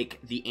to make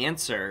the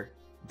answer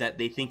that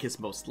they think is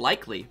most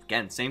likely,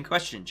 again, same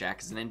question,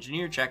 Jack is an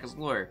engineer, Jack is a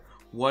lawyer,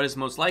 what is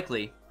most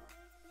likely?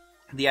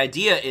 The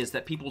idea is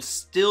that people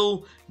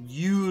still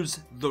use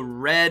the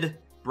red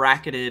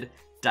bracketed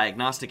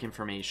diagnostic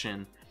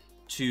information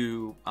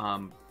to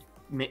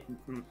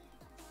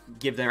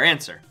give their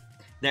answer.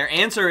 Their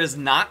answer is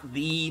not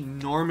the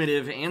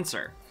normative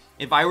answer.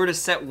 If I were to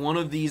set one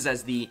of these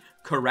as the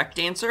correct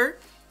answer,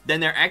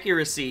 then their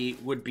accuracy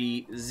would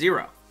be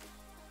 0.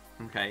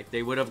 Okay,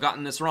 they would have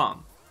gotten this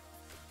wrong.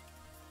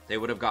 They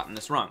would have gotten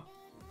this wrong.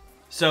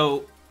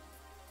 So,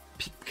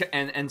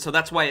 and so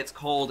that's why it's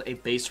called a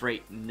base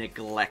rate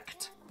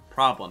neglect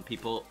problem.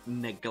 People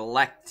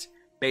neglect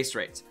base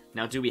rates.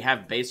 Now, do we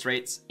have base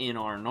rates in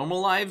our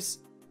normal lives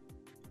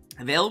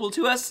available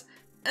to us?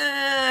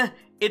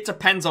 It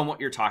depends on what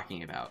you're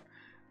talking about.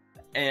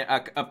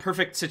 A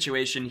perfect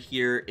situation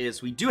here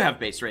is we do have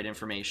base rate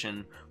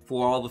information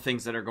for all the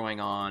things that are going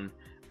on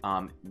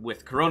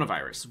with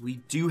coronavirus. We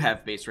do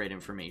have base rate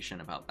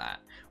information about that.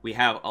 We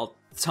have a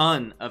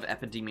ton of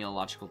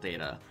epidemiological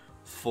data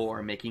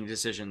for making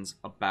decisions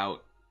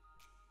about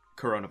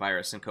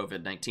coronavirus and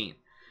COVID-19.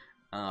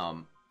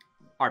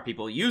 Are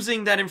people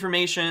using that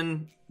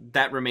information?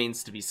 That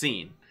remains to be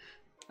seen,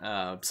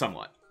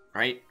 somewhat,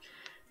 right?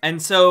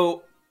 And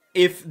so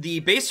if the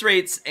base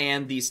rates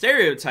and the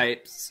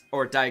stereotypes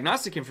or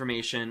diagnostic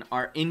information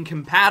are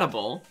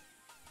incompatible,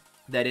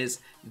 that is,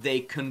 they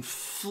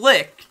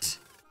conflict,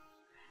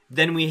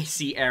 then we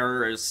see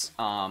errors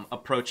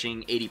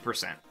approaching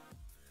 80%.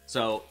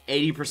 So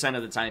 80%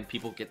 of the time,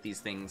 people get these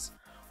things,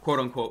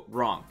 quote-unquote,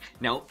 wrong.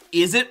 Now,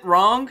 is it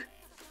wrong?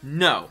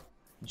 No.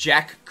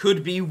 Jack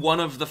could be one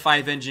of the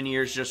 5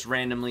 engineers just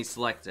randomly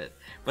selected.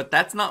 But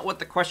that's not what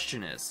the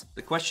question is.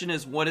 The question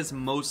is, what is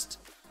most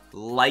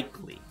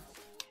likely?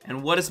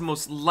 And what is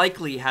most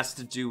likely has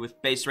to do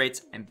with base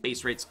rates and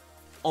base rates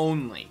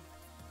only.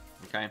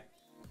 Okay?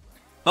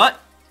 But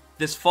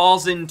this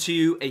falls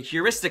into a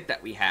heuristic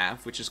that we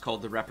have, which is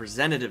called the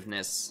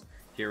representativeness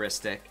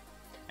heuristic.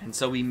 And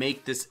so we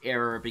make this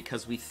error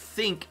because we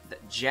think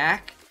that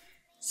Jack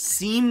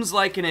seems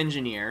like an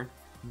engineer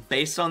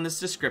based on this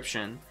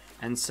description.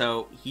 And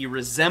so he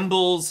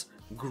resembles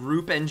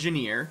group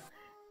engineer,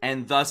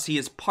 and thus he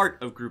is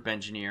part of group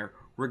engineer,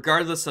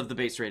 regardless of the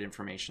base rate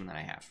information that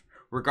I have.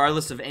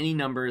 Regardless of any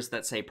numbers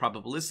that say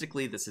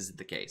probabilistically this isn't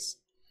the case.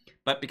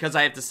 But because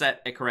I have to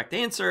set a correct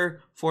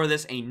answer for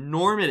this, a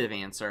normative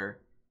answer,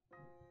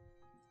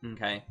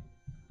 okay,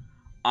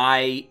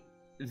 I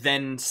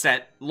then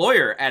set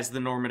lawyer as the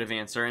normative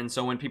answer, and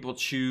so when people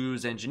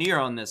choose engineer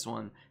on this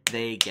one,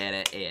 they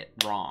get it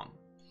wrong.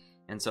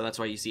 And so that's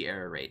why you see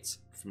error rates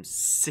from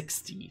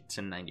 60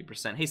 to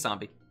 90%. Hey,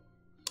 Zombie.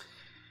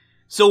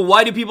 So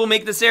why do people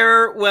make this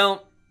error?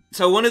 Well,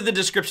 so one of the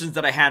descriptions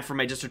that I had for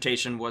my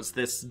dissertation was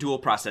this dual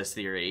process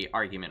theory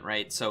argument,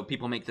 right? So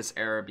people make this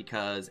error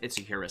because it's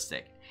a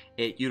heuristic.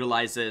 It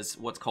utilizes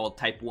what's called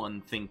type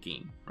 1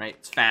 thinking, right?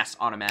 It's fast,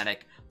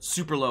 automatic,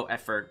 super low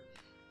effort.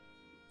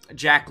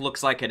 Jack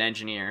looks like an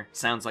engineer,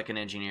 sounds like an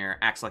engineer,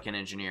 acts like an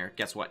engineer.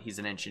 Guess what? He's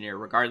an engineer,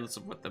 regardless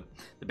of what the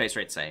base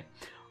rates say.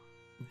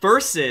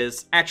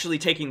 Versus actually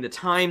taking the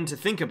time to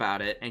think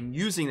about it and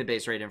using the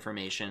base rate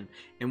information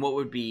in what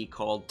would be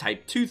called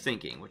type 2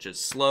 thinking, which is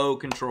slow,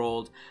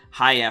 controlled,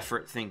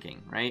 high-effort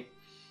thinking, right?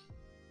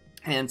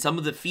 And some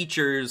of the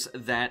features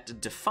that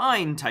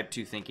define type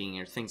 2 thinking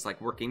are things like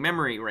working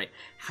memory, right?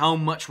 How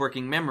much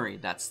working memory?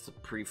 That's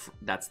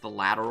the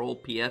lateral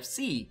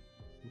PFC,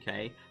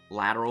 okay?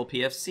 Lateral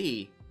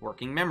PFC,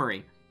 working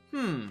memory.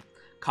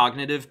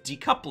 Cognitive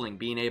decoupling,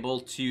 being able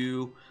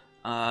to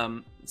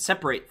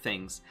separate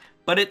things.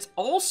 But it's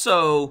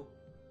also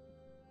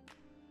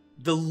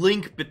the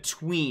link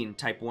between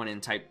type 1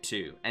 and type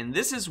 2. And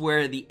this is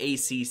where the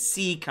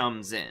ACC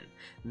comes in.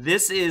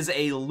 This is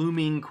a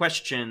looming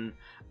question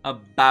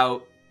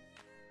about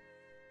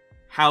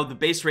how the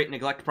base rate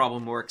neglect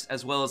problem works,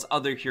 as well as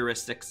other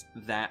heuristics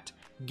that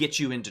get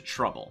you into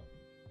trouble.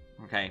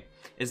 okay,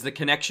 is the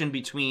connection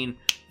between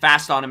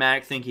fast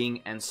automatic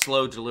thinking and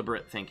slow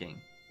deliberate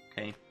thinking,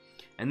 okay?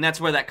 And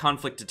that's where that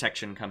conflict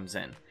detection comes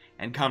in.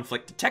 And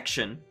conflict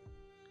detection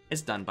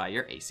is done by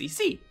your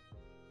ACC.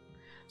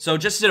 So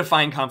just to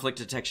define conflict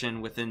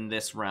detection within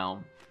this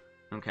realm,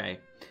 okay,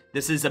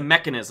 this is a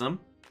mechanism.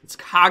 It's a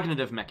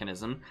cognitive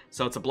mechanism,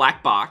 so it's a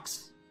black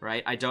box,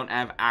 right? I don't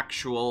have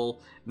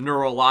actual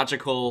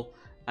neurological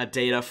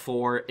data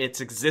for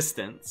its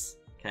existence,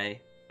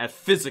 okay? A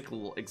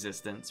physical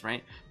existence,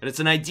 right? But it's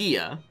an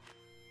idea.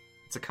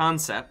 It's a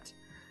concept.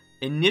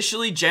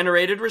 Initially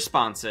generated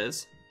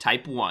responses,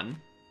 type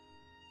 1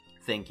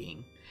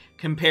 thinking,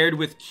 compared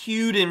with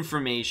cued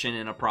information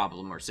in a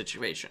problem or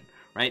situation,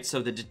 right?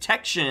 So the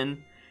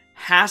detection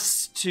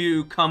has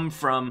to come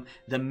from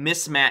the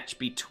mismatch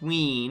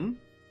between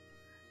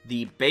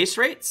the base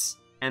rates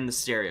and the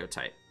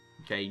stereotype.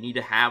 Okay, you need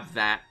to have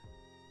that.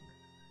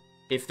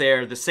 If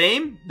they're the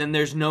same, then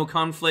there's no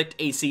conflict.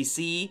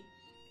 ACC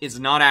is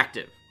not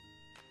active.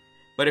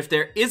 But if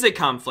there is a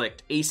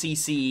conflict,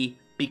 ACC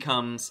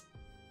becomes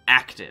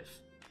active.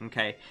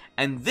 Okay,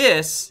 and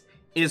this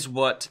is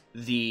what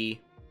the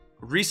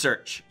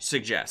research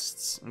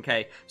suggests.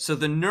 Okay, so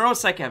the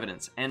neuropsych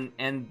evidence, and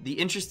the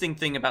interesting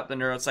thing about the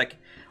neuropsych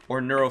or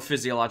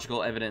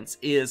neurophysiological evidence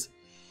is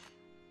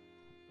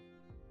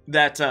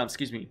that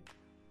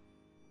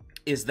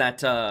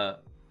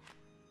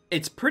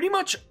it's pretty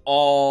much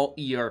all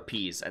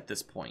ERPs at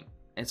this point.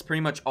 It's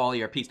pretty much all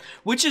ERPs,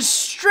 which is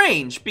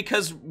strange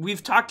because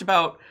we've talked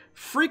about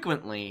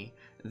frequently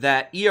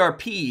that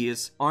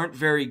ERPs aren't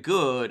very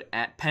good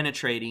at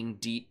penetrating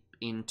deep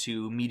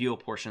into medial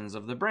portions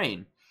of the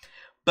brain.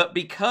 But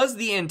because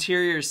the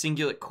anterior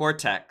cingulate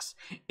cortex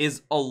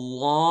is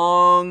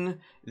along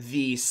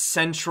the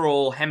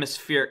central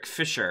hemispheric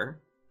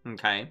fissure,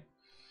 okay,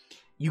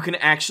 you can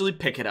actually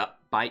pick it up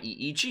by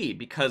EEG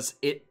because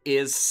it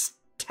is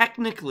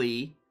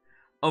technically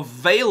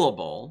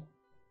available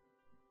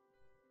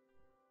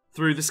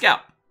through the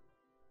scalp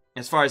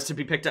as far as to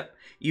be picked up.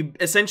 You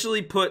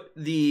essentially put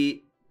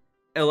the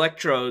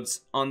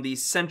electrodes on the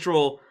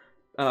central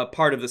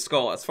part of the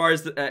skull, as far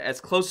as as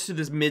close to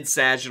this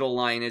mid-sagittal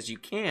line as you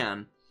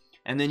can,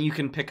 and then you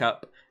can pick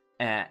up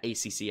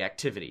ACC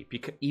activity,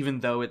 because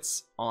even though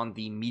it's on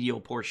the medial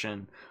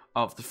portion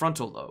of the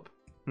frontal lobe.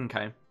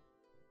 Okay,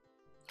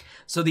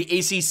 so the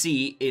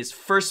ACC is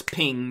first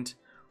pinged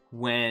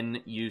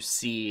when you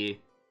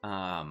see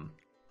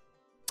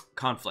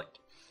conflict.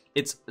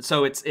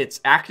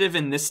 It's active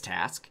in this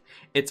task.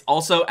 It's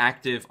also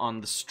active on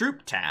the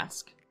Stroop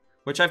task,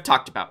 which I've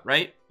talked about,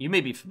 right? You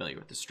may be familiar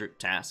with the Stroop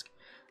task.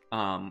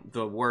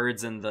 The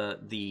words and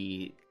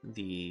the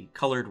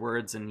colored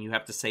words, and you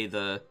have to say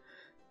the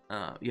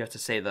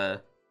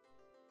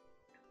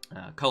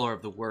color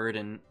of the word,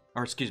 and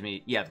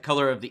the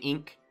color of the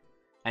ink,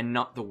 and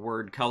not the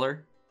word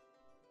color.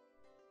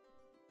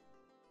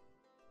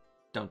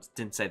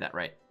 Didn't say that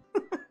right.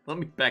 Let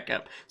me back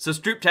up. So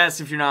Stroop task,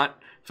 if you're not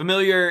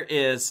familiar,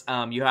 is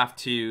you have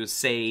to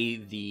say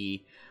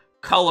the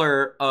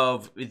color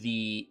of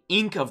the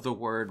ink of the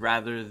word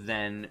rather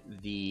than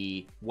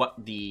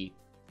what the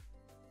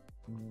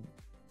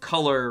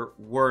color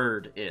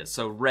word is.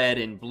 So red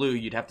and blue,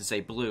 you'd have to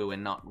say blue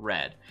and not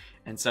red.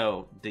 And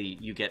so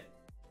you get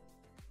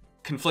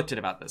conflicted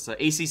about this. So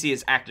ACC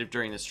is active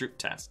during the Stroop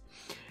test.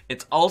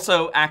 It's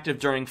also active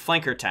during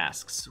flanker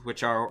tasks,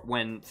 which are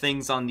when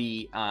things on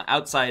the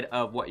outside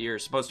of what you're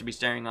supposed to be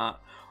staring at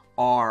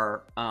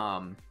are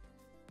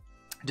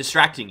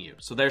distracting you.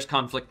 So there's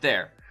conflict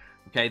there.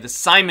 Okay, the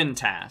Simon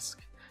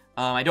task.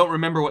 I don't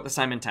remember what the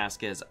Simon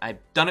task is. I've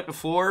done it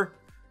before.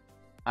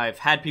 I've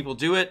had people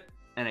do it,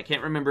 and I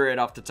can't remember it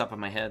off the top of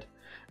my head.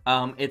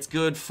 It's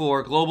good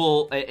for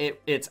global.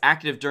 It's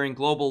active during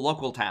global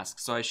local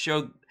tasks. So I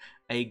showed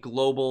a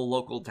global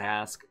local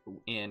task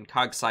in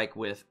CogPsych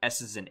with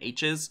S's and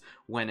H's.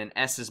 When an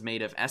S is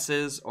made of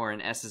S's or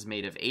an S is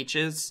made of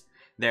H's,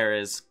 there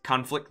is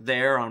conflict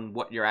there on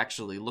what you're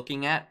actually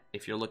looking at.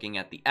 If you're looking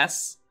at the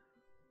S,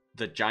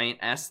 the giant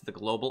S, the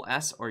global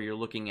S, or you're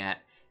looking at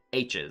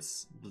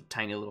H's, the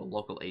tiny little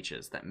local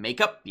H's that make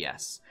up the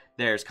S,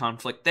 there's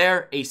conflict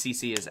there.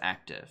 ACC is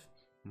active.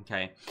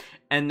 Okay,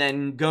 and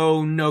then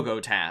go, no-go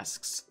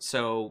tasks.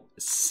 So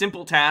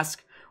simple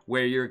task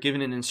where you're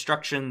given an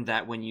instruction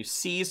that when you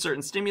see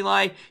certain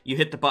stimuli, you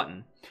hit the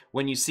button.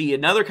 When you see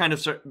another kind of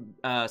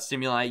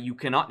stimuli, you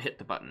cannot hit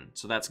the button.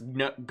 So that's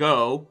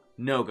go,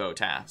 no-go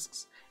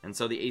tasks. And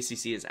so the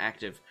ACC is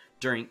active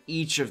during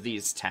each of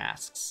these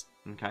tasks.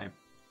 Okay,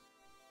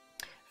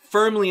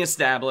 firmly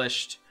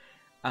established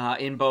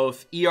in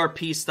both ERP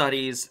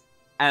studies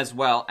as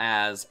well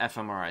as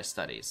fMRI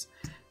studies.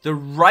 The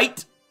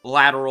right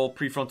lateral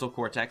prefrontal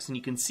cortex, and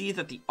you can see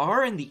that the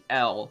R and the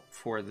L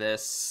for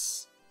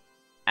this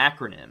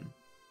acronym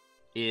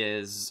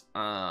is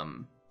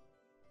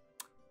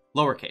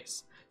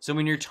lowercase. So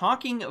when you're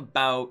talking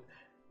about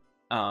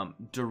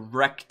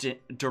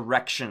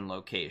direction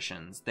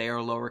locations, they are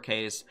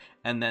lowercase,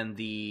 and then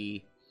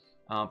the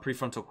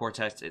prefrontal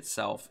cortex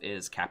itself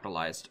is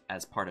capitalized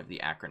as part of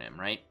the acronym,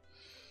 right?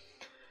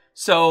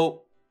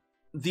 So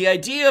the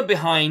idea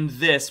behind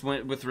this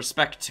with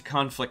respect to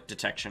conflict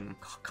detection,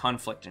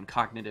 conflict and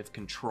cognitive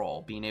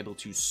control, being able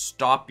to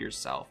stop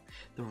yourself,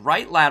 the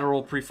right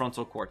lateral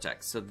prefrontal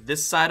cortex, so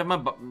this side of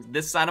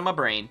my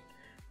brain,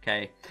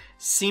 okay,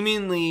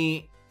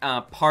 seemingly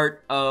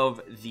part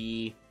of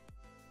the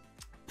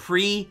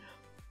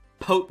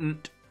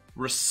prepotent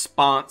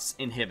response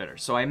inhibitor.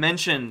 So I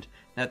mentioned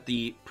that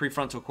the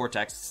prefrontal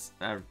cortex,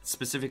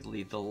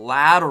 specifically the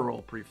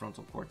lateral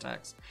prefrontal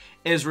cortex,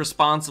 is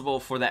responsible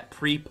for that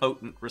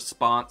prepotent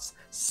response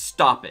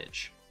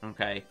stoppage,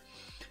 okay?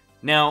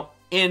 Now,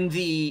 in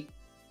the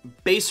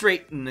base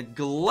rate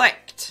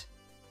neglect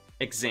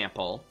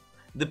example,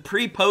 the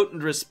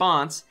prepotent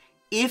response,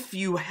 if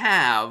you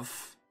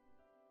have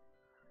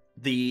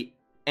the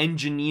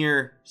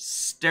engineer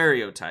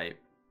stereotype,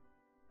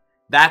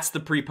 that's the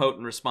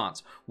prepotent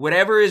response.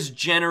 Whatever is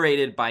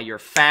generated by your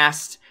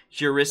fast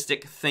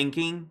heuristic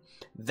thinking,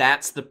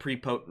 that's the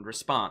prepotent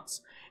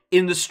response.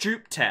 In the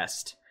Stroop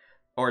test,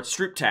 or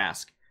Stroop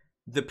task,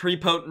 the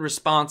prepotent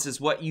response is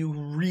what you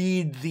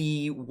read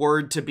the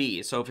word to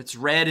be. So if it's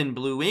red in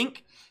blue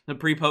ink, the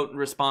prepotent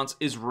response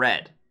is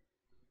red.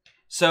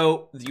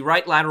 So the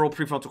right lateral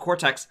prefrontal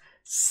cortex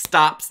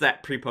stops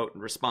that prepotent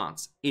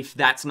response if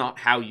that's not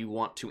how you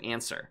want to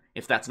answer,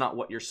 if that's not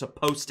what you're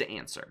supposed to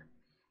answer.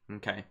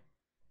 Okay?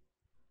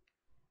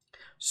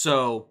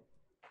 So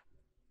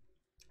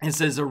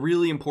this is a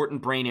really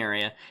important brain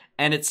area,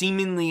 and it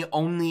seemingly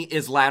only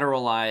is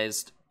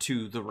lateralized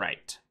to the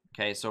right.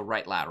 Okay, so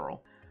right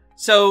lateral.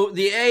 So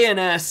the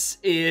ANS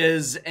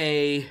is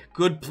a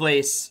good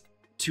place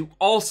to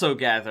also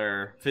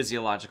gather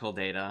physiological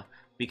data,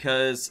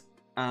 because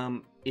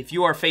if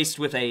you are faced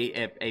with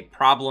a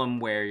problem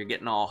where you're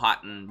getting all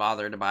hot and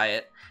bothered by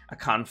it, a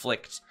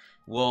conflict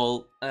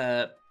will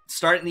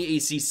start in the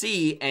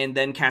ACC and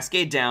then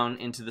cascade down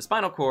into the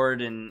spinal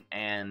cord,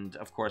 and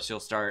of course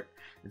you'll start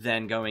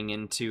then going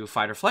into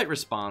fight or flight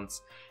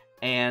response.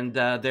 And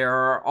there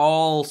are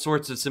all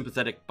sorts of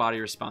sympathetic body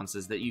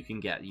responses that you can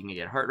get. You can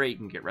get heart rate, you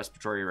can get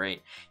respiratory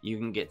rate, you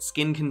can get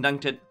skin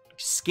conductance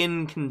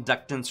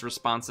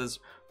responses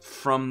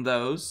from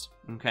those,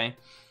 okay?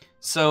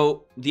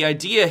 So the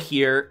idea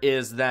here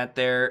is that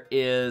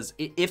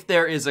if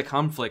there is a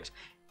conflict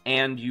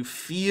and you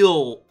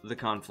feel the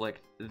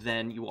conflict,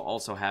 then you will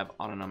also have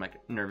autonomic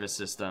nervous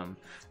system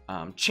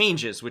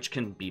changes, which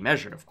can be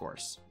measured, of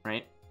course,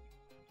 right?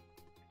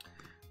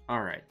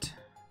 All right.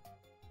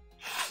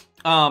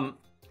 And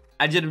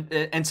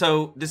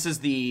so this is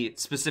the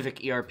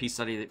specific ERP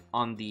study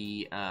on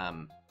the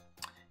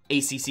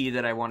ACC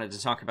that I wanted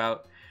to talk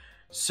about.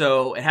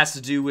 So it has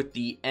to do with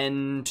the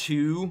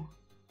N2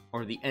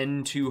 or the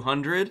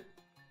N200.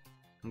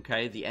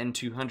 Okay, the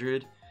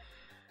N200.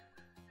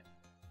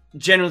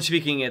 Generally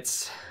speaking,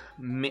 it's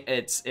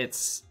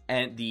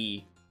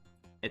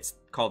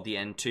called the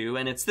N2,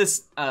 and it's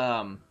this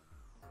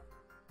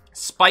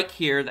spike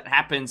here that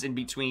happens in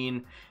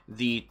between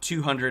the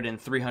 200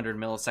 and 300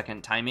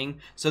 millisecond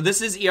timing. So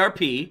this is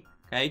ERP,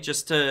 okay?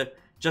 Just to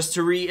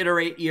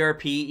reiterate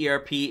ERP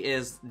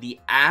is the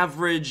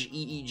average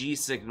EEG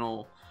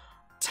signal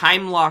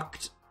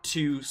time-locked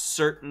to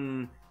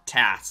certain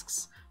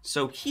tasks.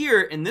 So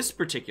here in this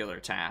particular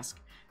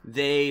task,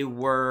 they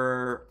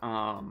were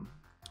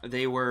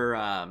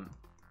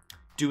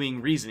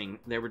doing reasoning.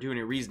 They were doing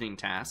a reasoning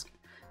task,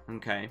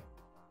 okay?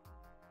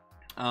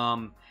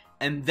 And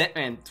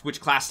which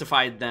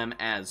classified them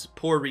as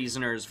poor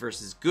reasoners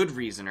versus good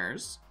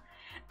reasoners.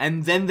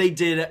 And then they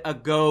did a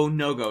go,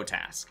 no-go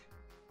task.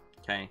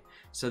 Okay?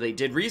 So they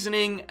did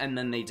reasoning, and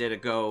then they did a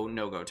go,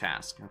 no-go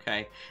task.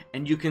 Okay?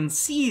 And you can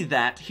see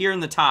that here in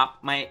the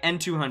top, my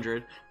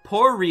N200,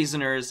 poor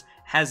reasoners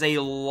has a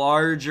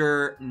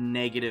larger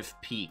negative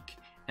peak.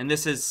 And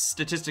this is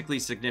statistically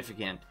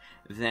significant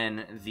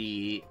than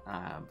the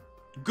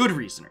good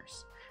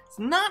reasoners. It's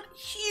not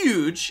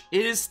huge.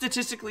 It is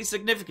statistically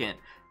significant.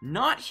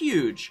 Not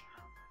huge,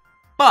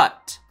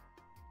 but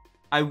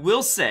I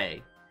will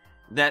say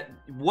that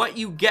what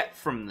you get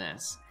from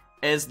this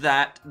is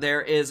that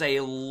there is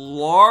a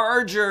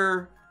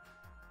larger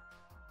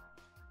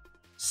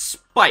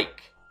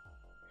spike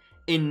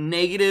in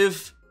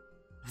negative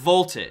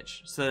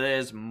voltage. So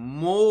there's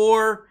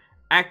more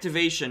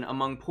activation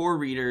among poor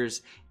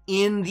readers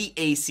in the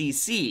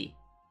ACC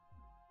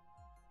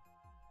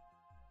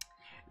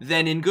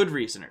than in good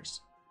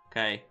reasoners.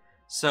 Okay,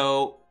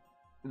 so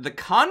the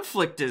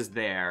conflict is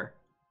there,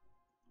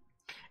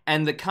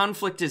 and the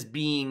conflict is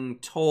being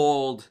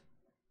told,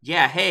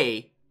 yeah,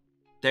 hey,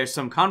 there's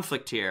some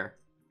conflict here.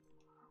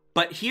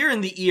 But here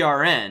in the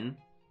ERN,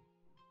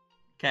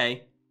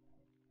 okay,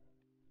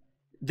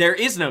 there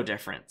is no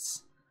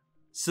difference.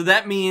 So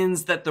that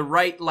means that the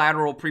right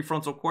lateral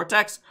prefrontal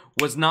cortex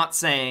was not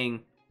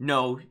saying,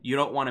 no, you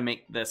don't want to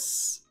make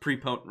this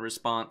prepotent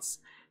response.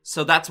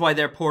 So that's why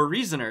they're poor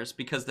reasoners,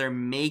 because they're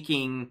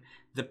making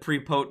the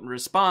prepotent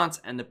response,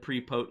 and the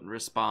prepotent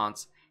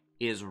response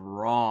is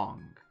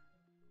wrong.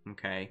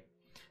 Okay?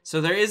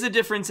 So there is a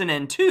difference in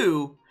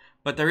N2,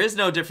 but there is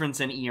no difference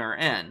in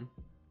ERN.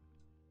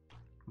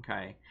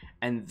 Okay?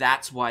 And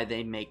that's why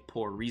they make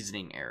poor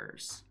reasoning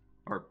errors.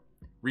 Or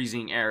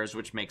reasoning errors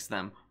which makes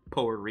them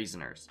poor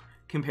reasoners.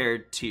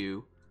 Compared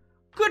to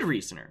good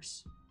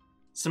reasoners.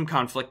 Some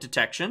conflict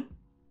detection.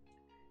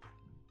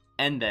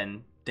 And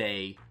then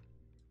they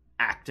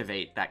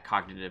activate that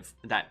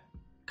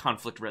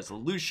conflict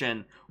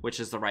resolution, which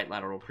is the right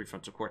lateral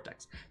prefrontal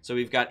cortex. So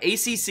we've got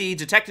ACC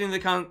detecting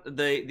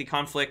the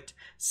conflict,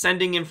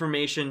 sending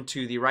information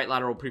to the right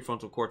lateral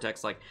prefrontal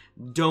cortex, like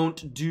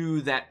don't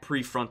do that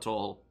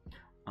prefrontal,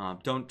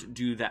 don't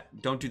do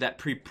that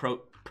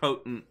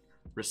prepotent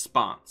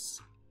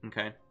response.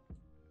 Okay.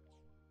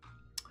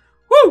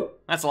 Woo!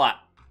 That's a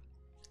lot.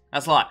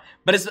 That's a lot.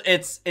 But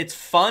it's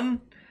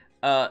fun.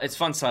 It's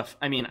fun stuff.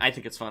 I mean, I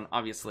think it's fun.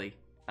 Obviously,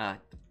 I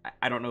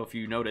don't know if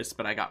you noticed,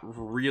 but I got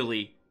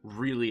really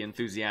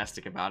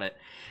enthusiastic about it.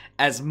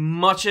 As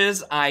much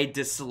as I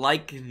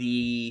dislike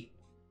the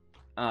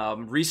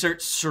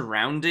research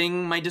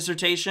surrounding my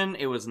dissertation,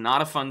 it was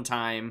not a fun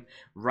time.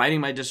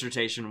 Writing my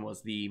dissertation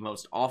was the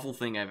most awful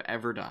thing I've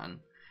ever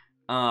done.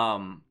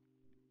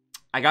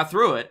 I got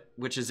through it,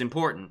 which is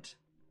important.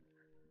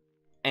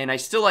 And I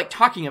still like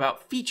talking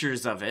about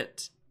features of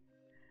it.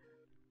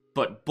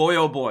 But boy,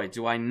 oh boy,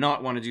 do I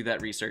not want to do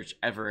that research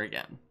ever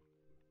again.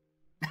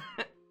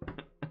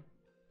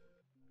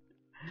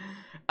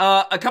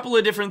 A couple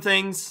of different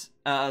things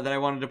that I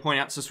wanted to point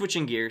out. So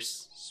switching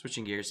gears.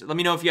 Let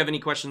me know if you have any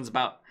questions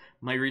about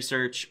my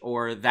research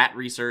or that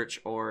research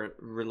or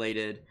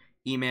related.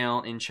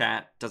 Email, in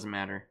chat, doesn't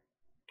matter.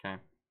 Okay,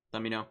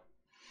 let me know.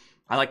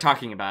 I like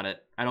talking about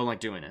it. I don't like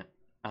doing it.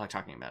 I like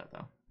talking about it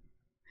though.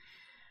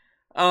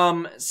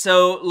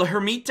 So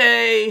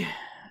L'Hermite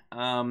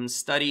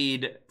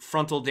studied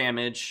frontal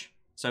damage,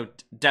 so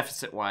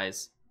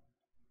deficit-wise.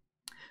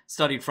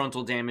 Studied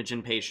frontal damage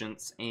in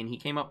patients, and he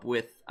came up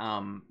with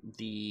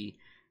the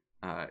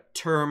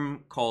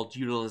term called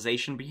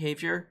utilization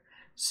behavior.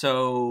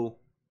 So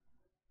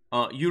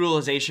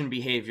utilization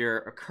behavior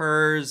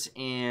occurs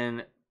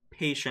in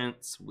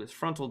patients with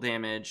frontal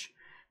damage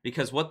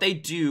because what they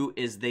do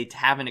is they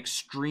have an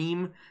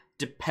extreme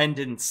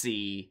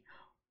dependency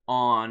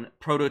on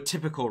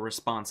prototypical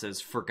responses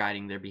for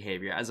guiding their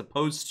behavior, as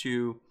opposed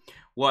to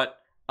what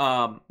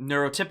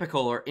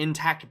neurotypical or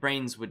intact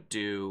brains would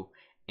do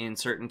in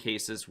certain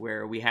cases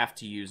where we have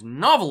to use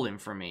novel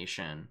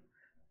information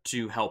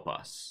to help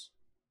us.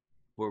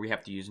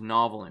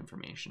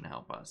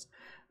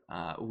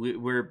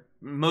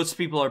 Most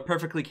people are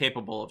perfectly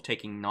capable of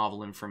taking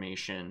novel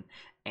information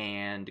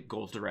and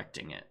goal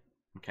directing it,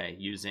 okay,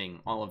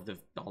 using all of the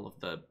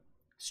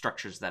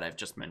structures that I've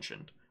just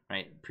mentioned,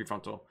 right?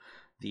 Prefrontal,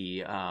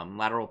 the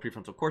lateral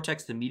prefrontal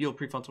cortex, the medial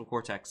prefrontal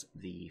cortex,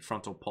 the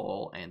frontal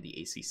pole, and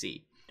the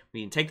ACC. We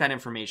can take that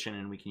information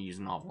and we can use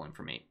novel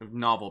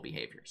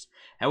behaviors.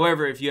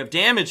 However, if you have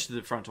damage to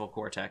the frontal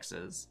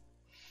cortices,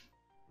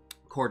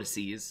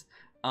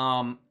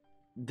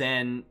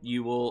 then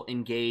you will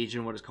engage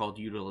in what is called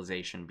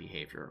utilization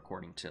behavior,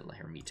 according to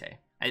L'Hermite.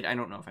 I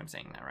don't know if I'm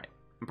saying that right.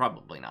 I'm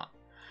probably not.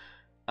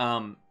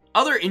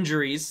 Other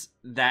injuries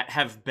that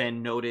have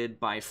been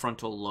noted by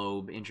frontal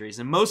lobe injuries,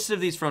 and most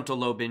of these frontal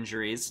lobe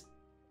injuries,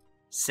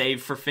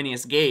 save for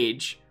Phineas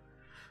Gage,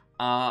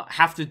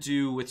 have to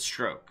do with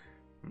stroke.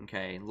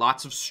 Okay,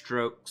 lots of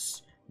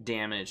strokes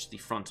damage the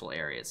frontal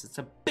areas. It's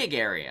a big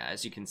area,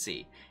 as you can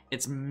see.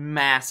 It's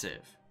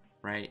massive,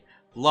 right?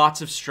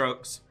 Lots of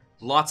strokes,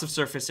 lots of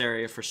surface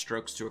area for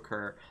strokes to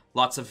occur,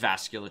 lots of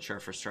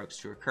vasculature for strokes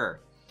to occur.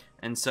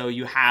 And so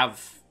you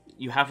have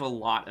a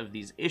lot of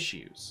these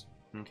issues,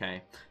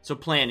 okay? So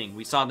planning,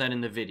 we saw that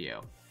in the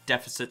video.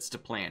 Deficits to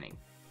planning.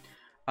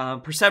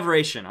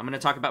 Perseveration, I'm going to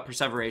talk about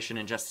perseveration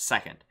in just a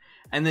second.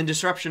 And then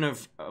disruption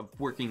of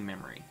working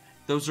memory.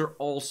 Those are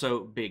also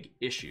big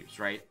issues,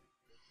 right?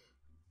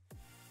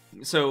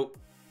 So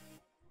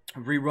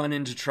we run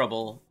into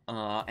trouble,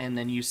 and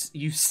then you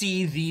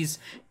see these.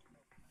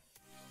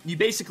 You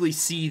basically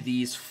see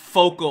these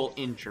focal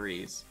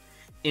injuries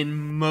in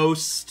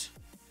most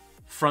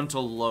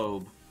frontal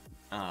lobe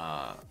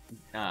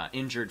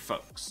injured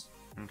folks.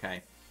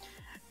 Okay,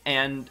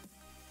 and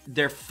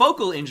they're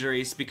focal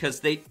injuries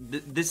because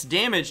this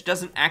damage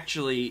doesn't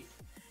actually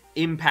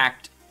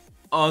impact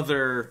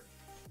other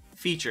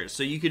features.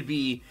 So you could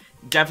be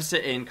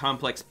deficit in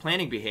complex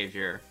planning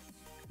behavior,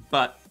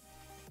 but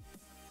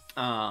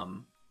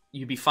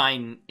you'd be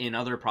fine in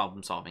other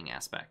problem-solving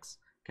aspects.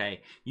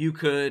 Okay, you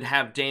could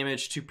have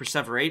damage to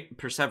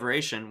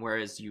perseveration,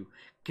 whereas you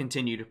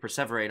continue to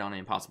perseverate on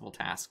impossible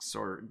tasks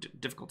or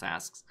difficult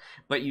tasks,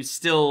 but you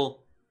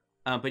still,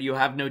 but you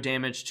have no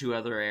damage to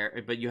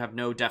but you have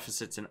no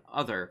deficits in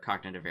other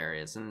cognitive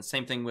areas, and the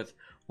same thing with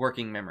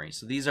working memory.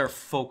 So these are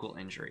focal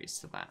injuries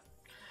to that.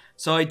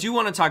 So I do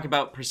want to talk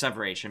about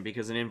perseveration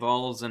because it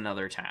involves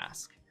another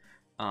task.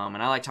 And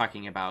I like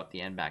talking about the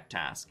NBAC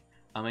task.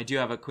 I do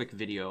have a quick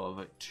video of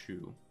it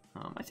too.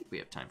 I think we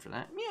have time for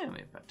that. Yeah, we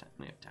have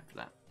time for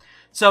that.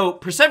 So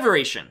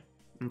perseveration,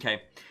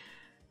 okay.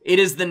 It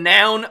is the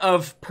noun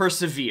of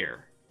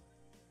persevere,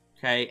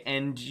 okay.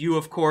 And you,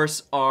 of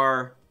course,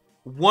 are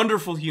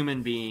wonderful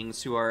human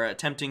beings who are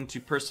attempting to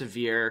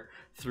persevere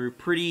through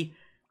pretty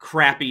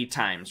crappy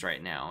times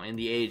right now in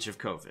the age of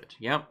COVID.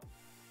 Yep.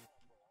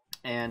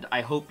 And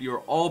I hope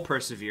you're all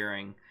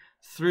persevering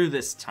through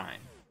this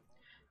time.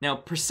 Now,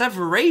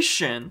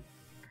 perseveration,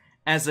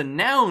 as a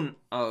noun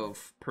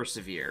of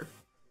persevere,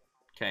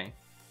 okay,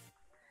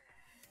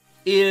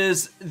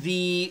 is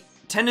the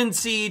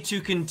tendency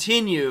to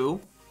continue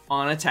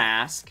on a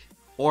task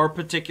or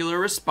particular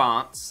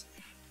response,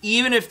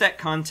 even if that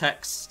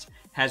context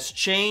has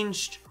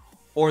changed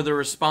or the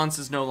response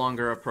is no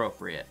longer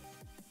appropriate.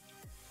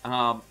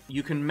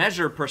 You can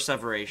measure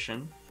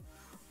perseveration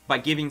by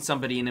giving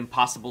somebody an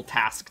impossible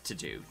task to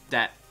do,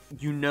 that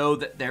you know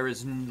that there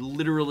is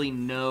literally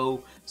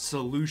no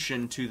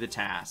solution to the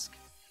task.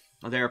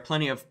 There are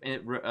plenty of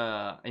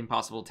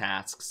impossible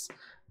tasks.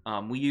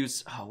 We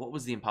use, what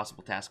was the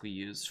impossible task we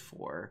used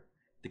for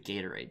the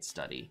Gatorade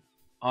study?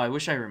 Oh, I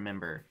wish I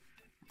remember.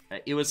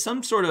 It was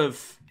some sort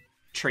of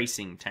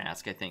tracing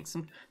task, I think.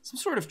 Some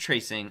sort of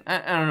tracing. I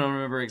don't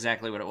remember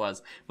exactly what it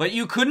was. But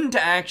you couldn't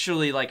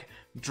actually, like,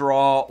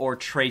 draw or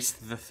trace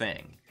the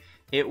thing.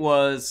 It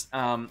was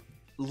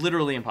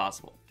literally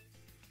impossible.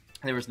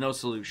 There was no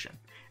solution.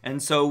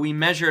 And so we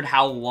measured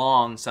how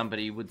long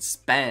somebody would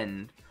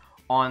spend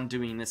on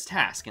doing this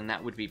task, and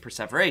that would be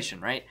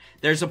perseveration, right?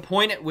 There's a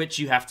point at which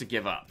you have to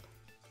give up.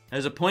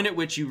 There's a point at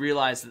which you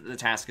realize that the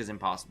task is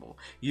impossible.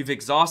 You've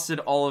exhausted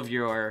all of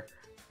your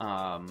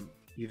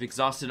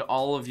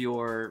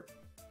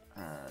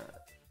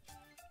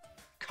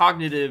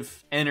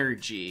cognitive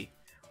energy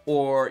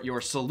or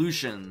your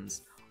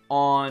solutions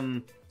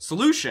on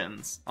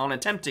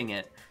attempting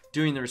it,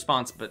 doing the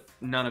response, but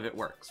none of it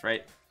works,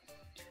 right?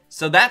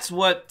 So that's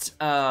what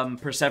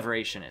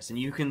perseveration is. And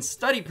you can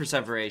study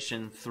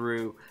perseveration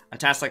through a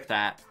task like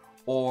that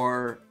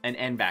or an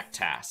end-back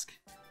task.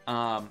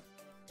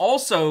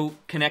 Also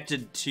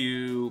connected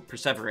to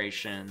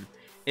perseveration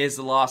is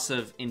the loss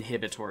of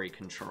inhibitory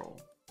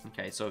control.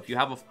 Okay, so if you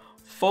have a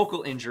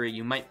focal injury,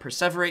 you might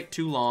perseverate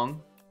too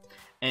long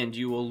and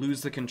you will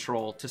lose the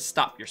control to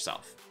stop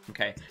yourself.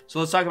 Okay, so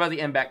let's talk about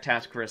the end-back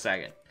task for a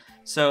second.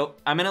 So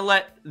I'm going to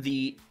let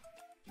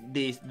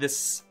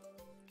this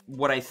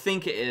what I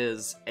think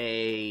is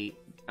a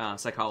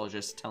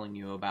psychologist telling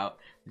you about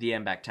the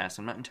end-back task.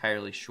 I'm not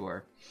entirely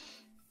sure.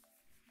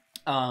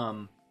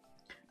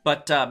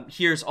 But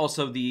here's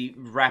also the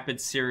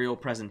rapid serial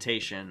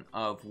presentation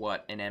of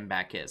what an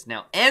end-back is.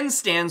 Now, N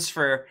stands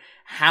for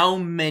how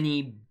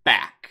many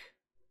back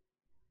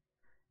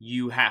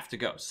you have to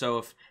go. So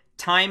if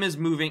time is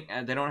moving,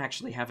 they don't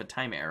actually have a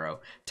time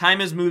arrow.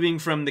 Time is moving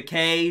from the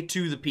K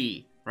to the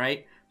P,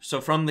 right? So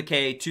from the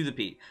K to the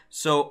P.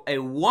 So a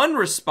one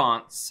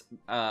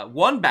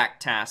back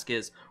task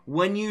is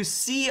when you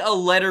see a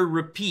letter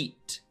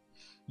repeat,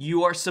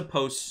 you are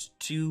supposed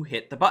to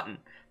hit the button.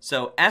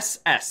 So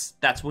SS,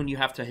 that's when you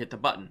have to hit the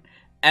button.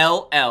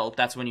 LL,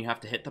 that's when you have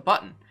to hit the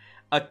button.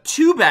 A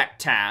two back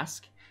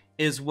task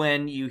is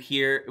when you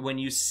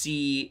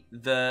see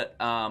the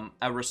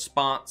a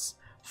response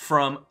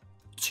from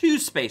two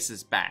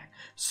spaces back.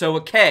 So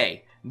a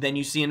K, then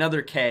you see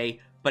another K,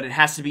 but it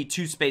has to be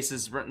two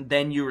spaces,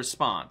 then you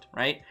respond,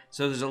 right?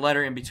 So there's a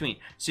letter in between.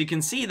 So you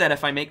can see that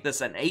if I make this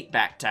an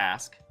 8-back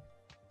task,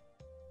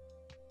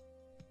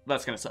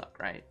 that's going to suck,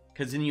 right?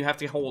 Because then you have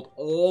to hold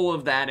all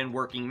of that in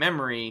working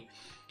memory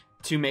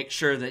to make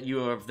sure that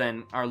you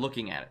are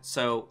looking at it.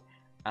 So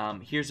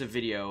here's a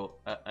video,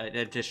 an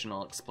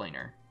additional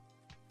explainer.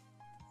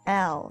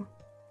 L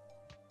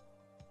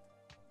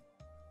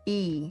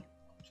E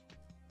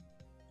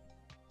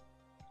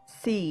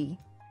C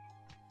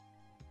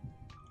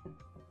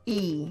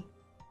E.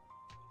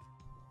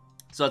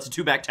 So that's a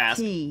 2-back task.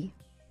 T.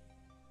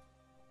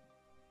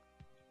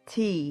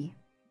 T.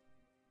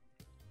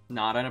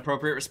 Not an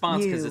appropriate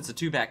response because it's a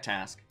 2-back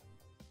task.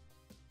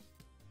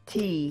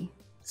 T.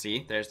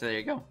 See, there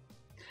you go.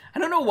 I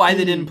don't know why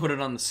they didn't put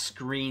it on the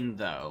screen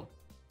though.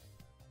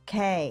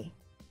 K.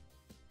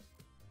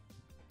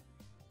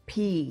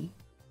 P.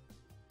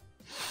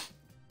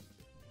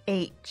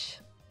 H.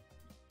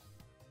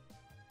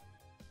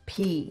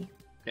 P.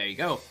 There you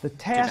go. The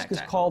task is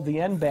called the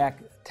end-back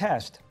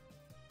test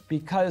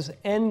because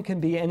n can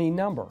be any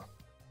number.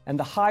 And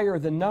the higher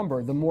the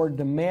number, the more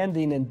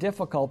demanding and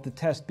difficult the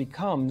test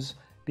becomes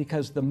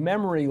because the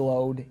memory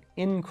load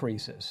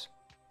increases.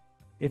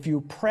 If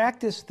you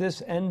practice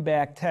this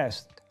end-back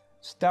test,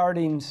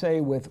 starting, say,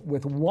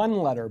 with 1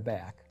 letter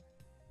back,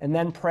 and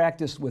then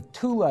practice with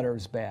 2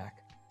 letters back,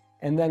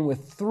 and then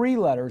with 3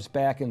 letters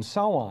back, and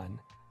so on,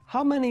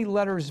 how many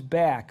letters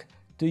back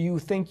do you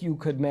think you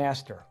could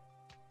master?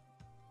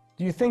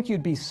 Do you think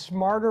you'd be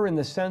smarter in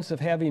the sense of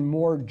having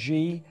more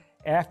G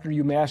after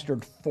you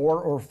mastered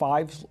 4 or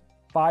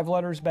 5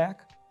 letters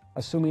back,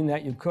 assuming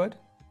that you could?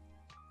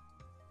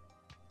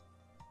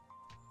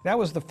 That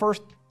was the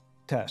first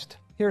test.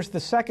 Here's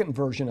the second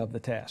version of the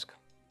task.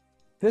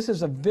 This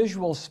is a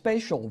visual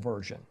spatial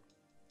version.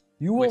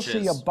 You will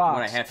see a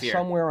box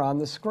somewhere on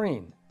the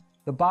screen.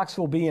 The box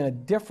will be in a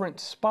different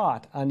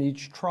spot on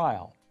each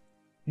trial.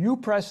 You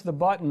press the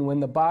button when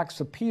the box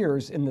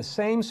appears in the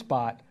same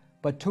spot,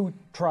 but 2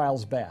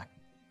 trials back.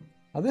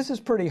 Now this is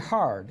pretty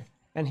hard,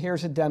 and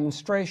here's a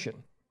demonstration.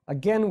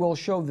 Again, we'll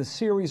show the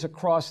series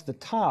across the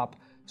top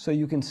so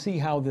you can see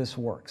how this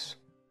works.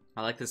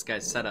 I like this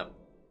guy's setup.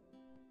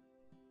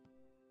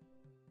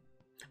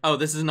 Oh,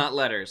 this is not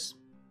letters.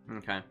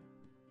 Okay.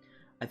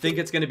 I think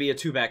it's going to be a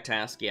 2-back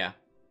task, yeah.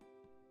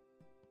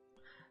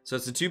 So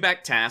it's a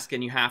 2-back task,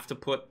 and you have to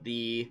put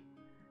the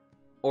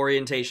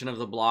orientation of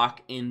the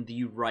block in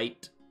the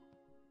right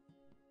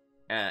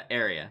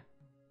area.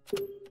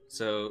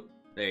 So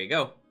there you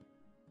go.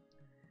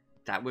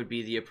 That would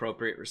be the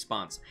appropriate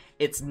response.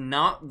 It's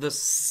not the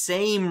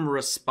same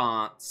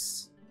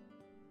response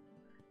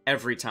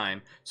every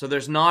time. So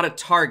there's not a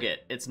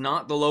target. It's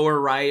not the lower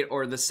right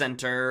or the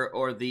center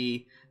or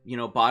the,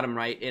 bottom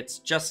right. It's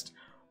just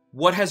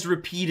what has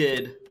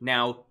repeated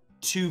now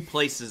 2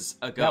 places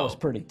ago. That was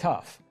pretty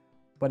tough.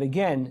 But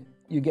again,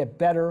 you get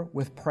better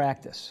with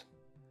practice.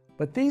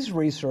 But these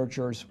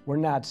researchers were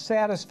not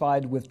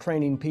satisfied with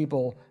training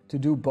people to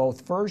do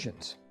both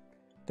versions.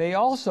 They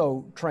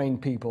also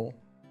trained people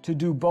to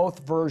do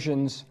both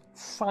versions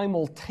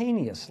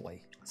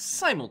simultaneously.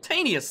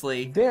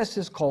 Simultaneously? This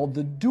is called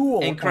the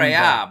dual Incroyable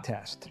impact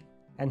test.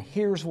 And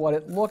here's what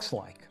it looks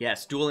like.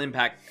 Yes, dual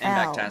impact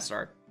L. tests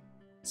are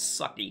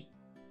sucky.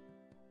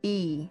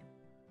 E.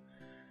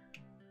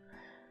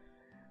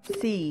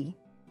 C.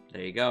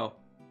 There you go.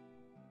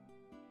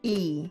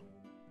 E.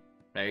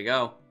 There you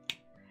go.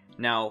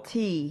 Now,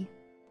 T.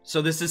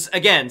 so this is,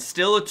 again,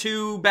 still a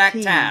 2-back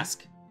T.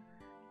 task,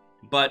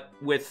 but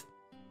with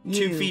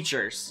 2 U.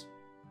 features.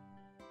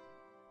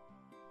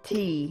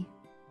 T.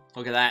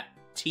 Look at that.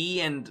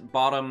 T and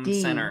bottom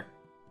D. center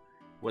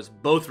was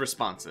both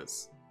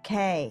responses.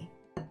 K.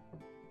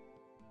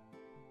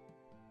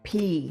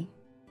 P.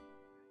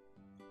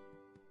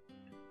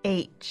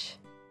 H.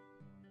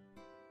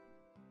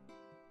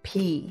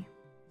 P.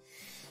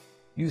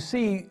 You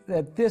see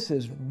that this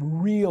is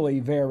really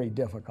very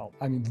difficult.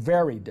 I mean,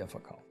 very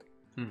difficult.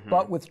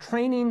 But with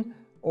training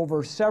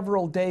over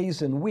several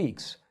days and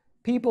weeks,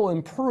 people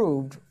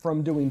improved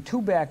from doing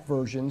 2-back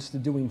versions to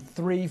doing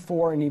 3,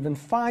 4, and even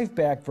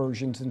 5-back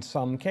versions in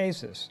some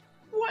cases.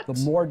 What? The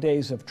more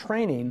days of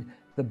training,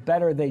 the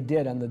better they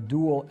did on the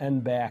dual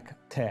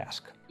end-back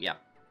task. Yeah.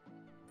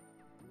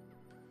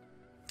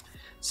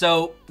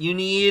 So you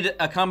need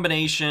a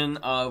combination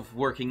of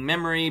working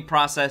memory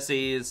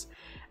processes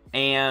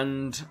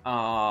and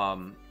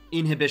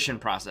inhibition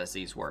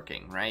processes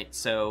working, right?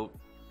 So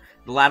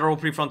the lateral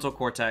prefrontal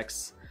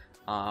cortex,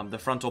 the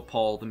frontal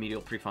pole, the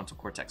medial prefrontal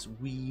cortex.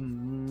 We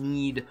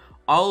need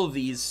all of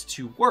these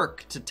to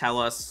work to tell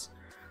us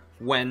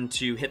when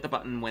to hit the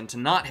button, when to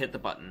not hit the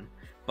button.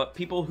 But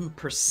people who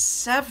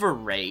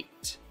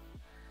perseverate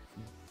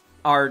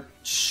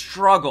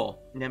struggle,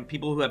 and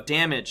people who have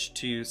damage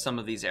to some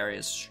of these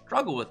areas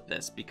struggle with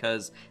this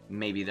because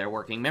maybe their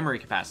working memory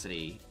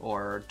capacity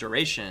or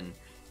duration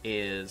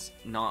is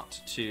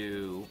not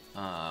too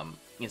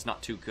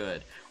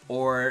good,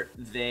 or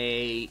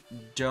they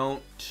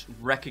don't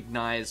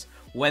recognize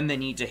when they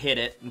need to hit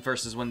it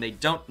versus when they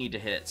don't need to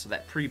hit it. So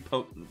that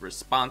prepotent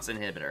response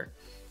inhibitor,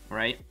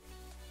 right?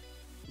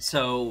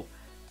 So,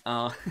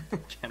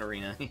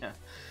 Katarina, yeah,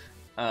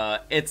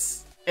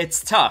 it's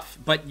tough,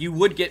 but you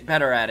would get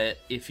better at it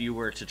if you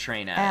were to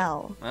train at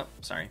L. it. Oh,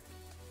 sorry.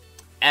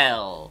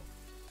 L.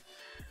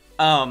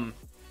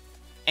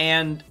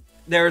 And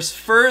there's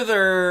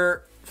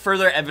further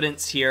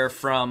evidence here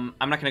from,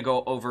 I'm not going to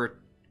go over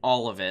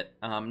all of it.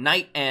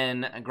 Knight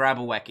and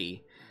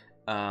Grabowecki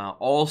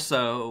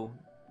also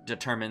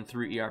determined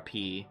through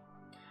ERP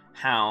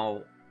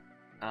how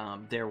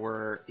there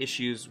were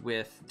issues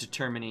with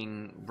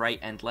determining right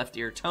and left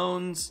ear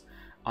tones,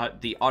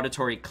 the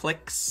auditory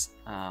clicks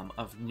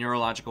of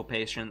neurological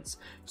patients.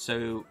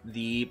 So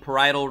the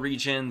parietal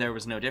region, there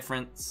was no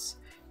difference.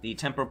 The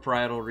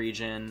temporoparietal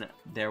region,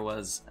 there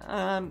was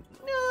a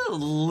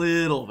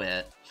little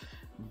bit,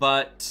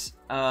 but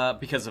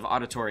because of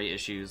auditory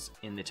issues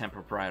in the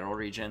temporoparietal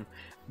region.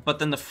 But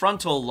then the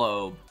frontal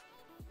lobe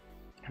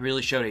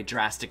really showed a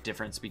drastic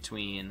difference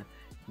between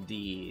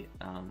the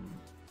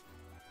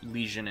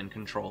lesion and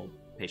control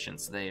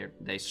patients.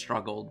 They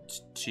struggled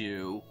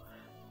to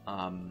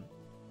do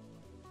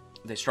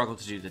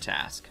the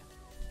task.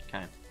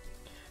 Okay.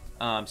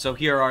 So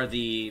here are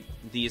the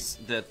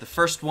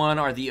first one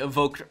are the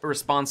evoked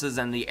responses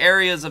and the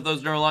areas of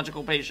those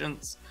neurological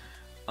patients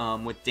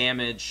with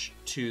damage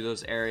to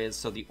those areas.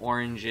 So the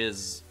orange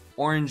is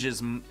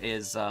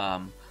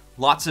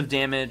lots of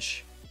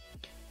damage.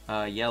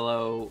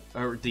 Yellow,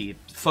 or the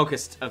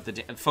focus of the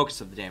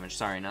damage.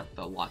 Sorry, not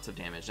the lots of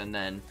damage. And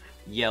then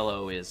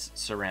yellow is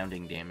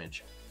surrounding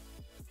damage.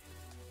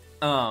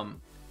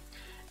 And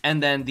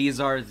then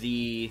these are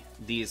these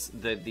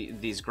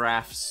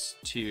graphs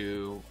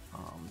to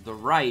the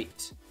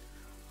right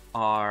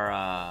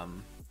are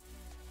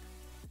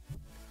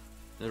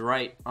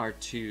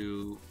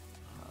to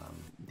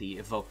the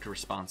evoked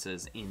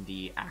responses in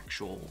the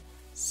actual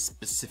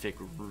specific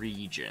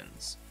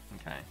regions.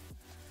 Okay.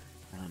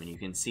 And you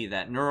can see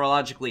that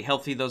neurologically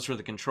healthy, those are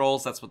the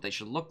controls. That's what they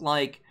should look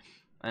like.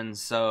 And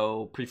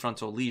so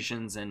prefrontal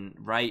lesions in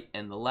right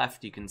and the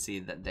left, you can see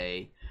that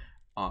they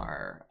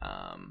are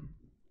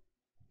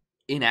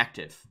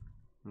inactive.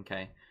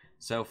 Okay,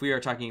 so if we are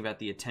talking about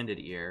the attended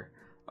ear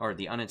or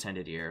the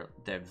unattended ear,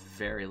 there's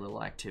very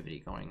little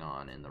activity going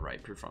on in the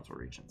right prefrontal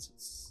regions.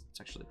 It's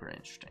actually pretty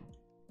interesting.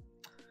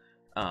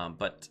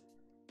 But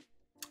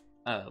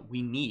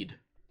we need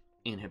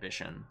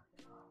inhibition.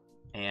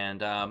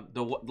 And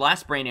the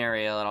last brain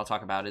area that I'll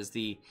talk about is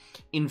the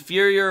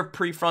inferior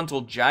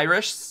prefrontal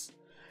gyrus.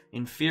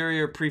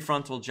 Inferior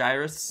prefrontal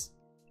gyrus.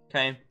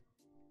 Okay.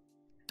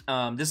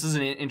 This is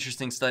an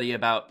interesting study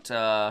about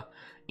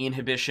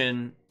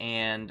inhibition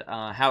and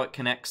how it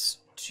connects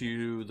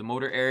to the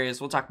motor areas.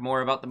 We'll talk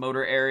more about the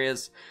motor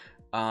areas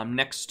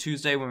next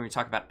Tuesday when we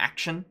talk about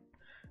action.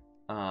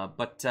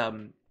 But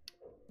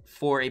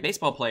for a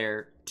baseball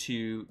player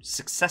to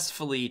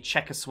successfully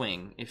check a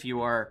swing, if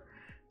you are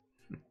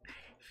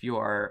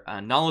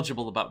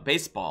knowledgeable about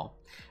baseball,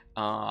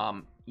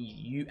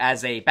 you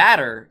as a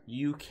batter,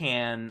 you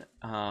can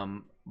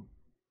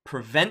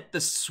prevent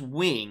the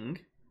swing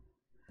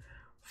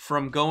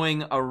from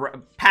going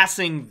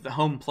passing the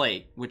home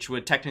plate, which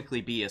would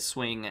technically be a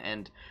swing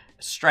and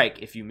a strike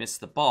if you miss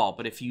the ball.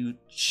 But if you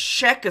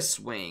check a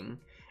swing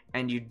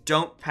and you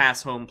don't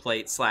pass home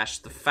plate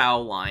 / the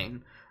foul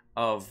line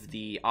of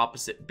the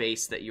opposite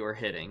base that you're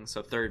hitting,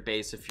 so third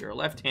base if you're a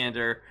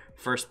left-hander,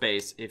 first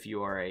base if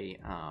you are a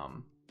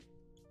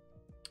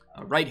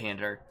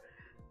right-hander,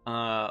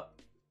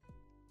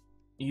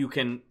 you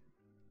can,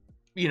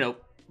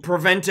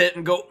 prevent it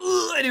and go,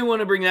 I didn't want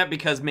to bring that,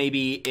 because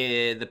maybe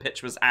the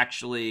pitch was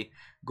actually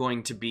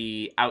going to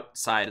be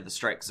outside of the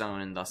strike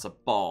zone and thus a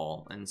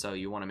ball. And so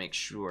you want to make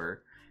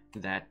sure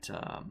that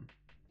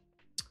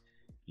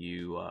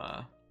you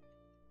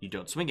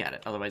don't swing at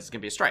it. Otherwise, it's going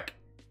to be a strike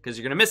because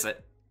you're going to miss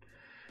it.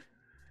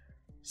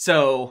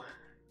 So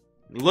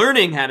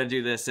learning how to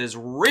do this is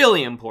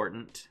really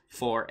important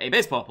for a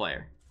baseball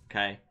player.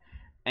 Okay.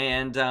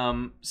 And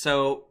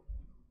so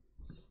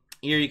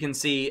here you can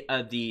see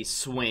the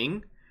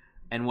swing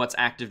and what's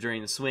active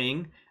during the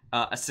swing.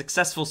 A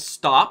successful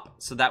stop,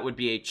 so that would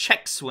be a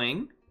check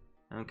swing,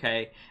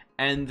 okay?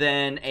 And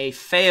then a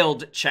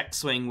failed check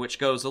swing, which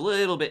goes a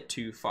little bit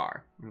too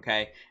far,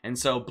 okay? And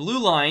so blue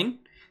line,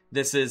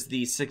 this is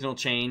the signal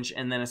change,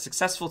 and then a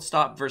successful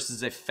stop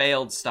versus a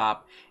failed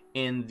stop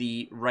in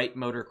the right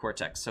motor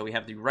cortex. So we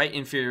have the right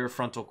inferior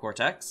frontal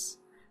cortex,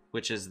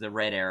 which is the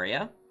red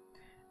area,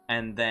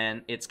 and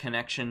then its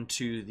connection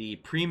to the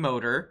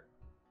premotor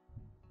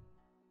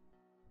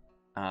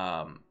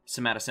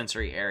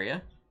somatosensory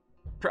area.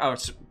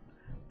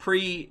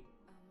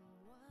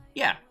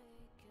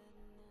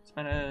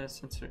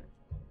 Somatosensory.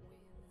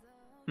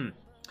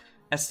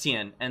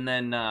 STN, and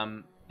then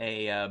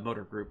a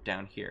motor group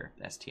down here,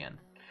 STN.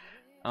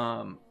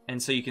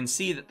 And so you can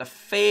see that the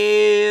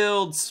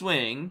failed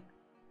swing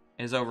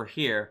is over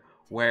here,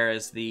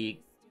 whereas the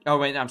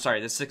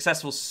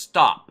successful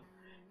stop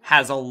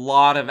has a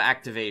lot of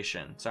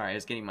activation. Sorry, I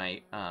was getting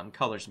my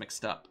colors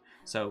mixed up.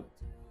 So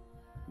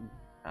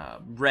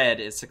red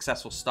is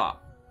successful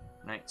stop,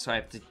 right? So I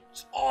have to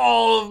use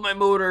all of my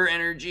motor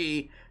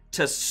energy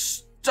to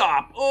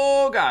stop.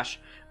 Oh gosh.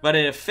 But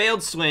in a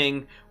failed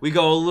swing, we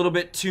go a little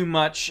bit too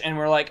much and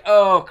we're like,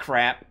 oh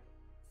crap.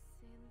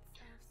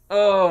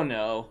 Oh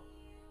no.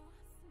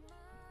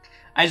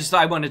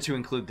 I wanted to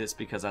include this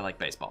because I like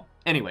baseball.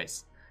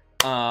 Anyways,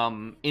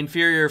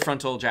 inferior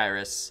frontal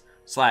gyrus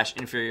 /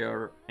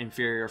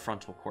 inferior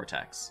frontal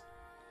cortex.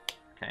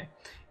 Okay,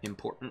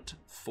 important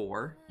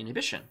for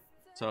inhibition.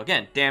 So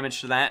again,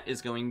 damage to that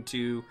is going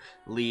to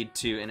lead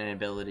to an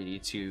inability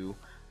to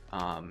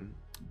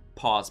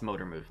pause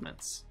motor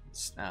movements,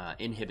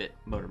 inhibit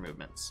motor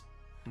movements.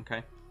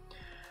 Okay,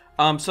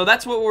 so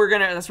that's where we're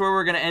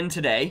gonna end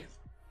today.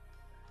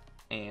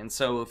 And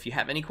so if you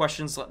have any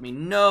questions, let me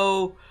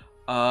know.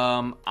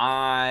 I'm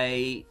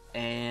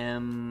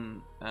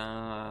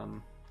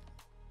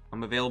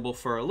available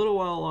for a little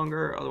while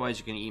longer. Otherwise,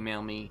 you can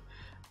email me.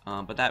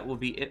 But that will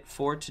be it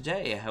for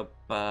today. I hope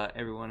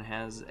everyone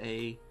has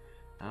a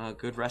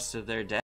good rest of their day.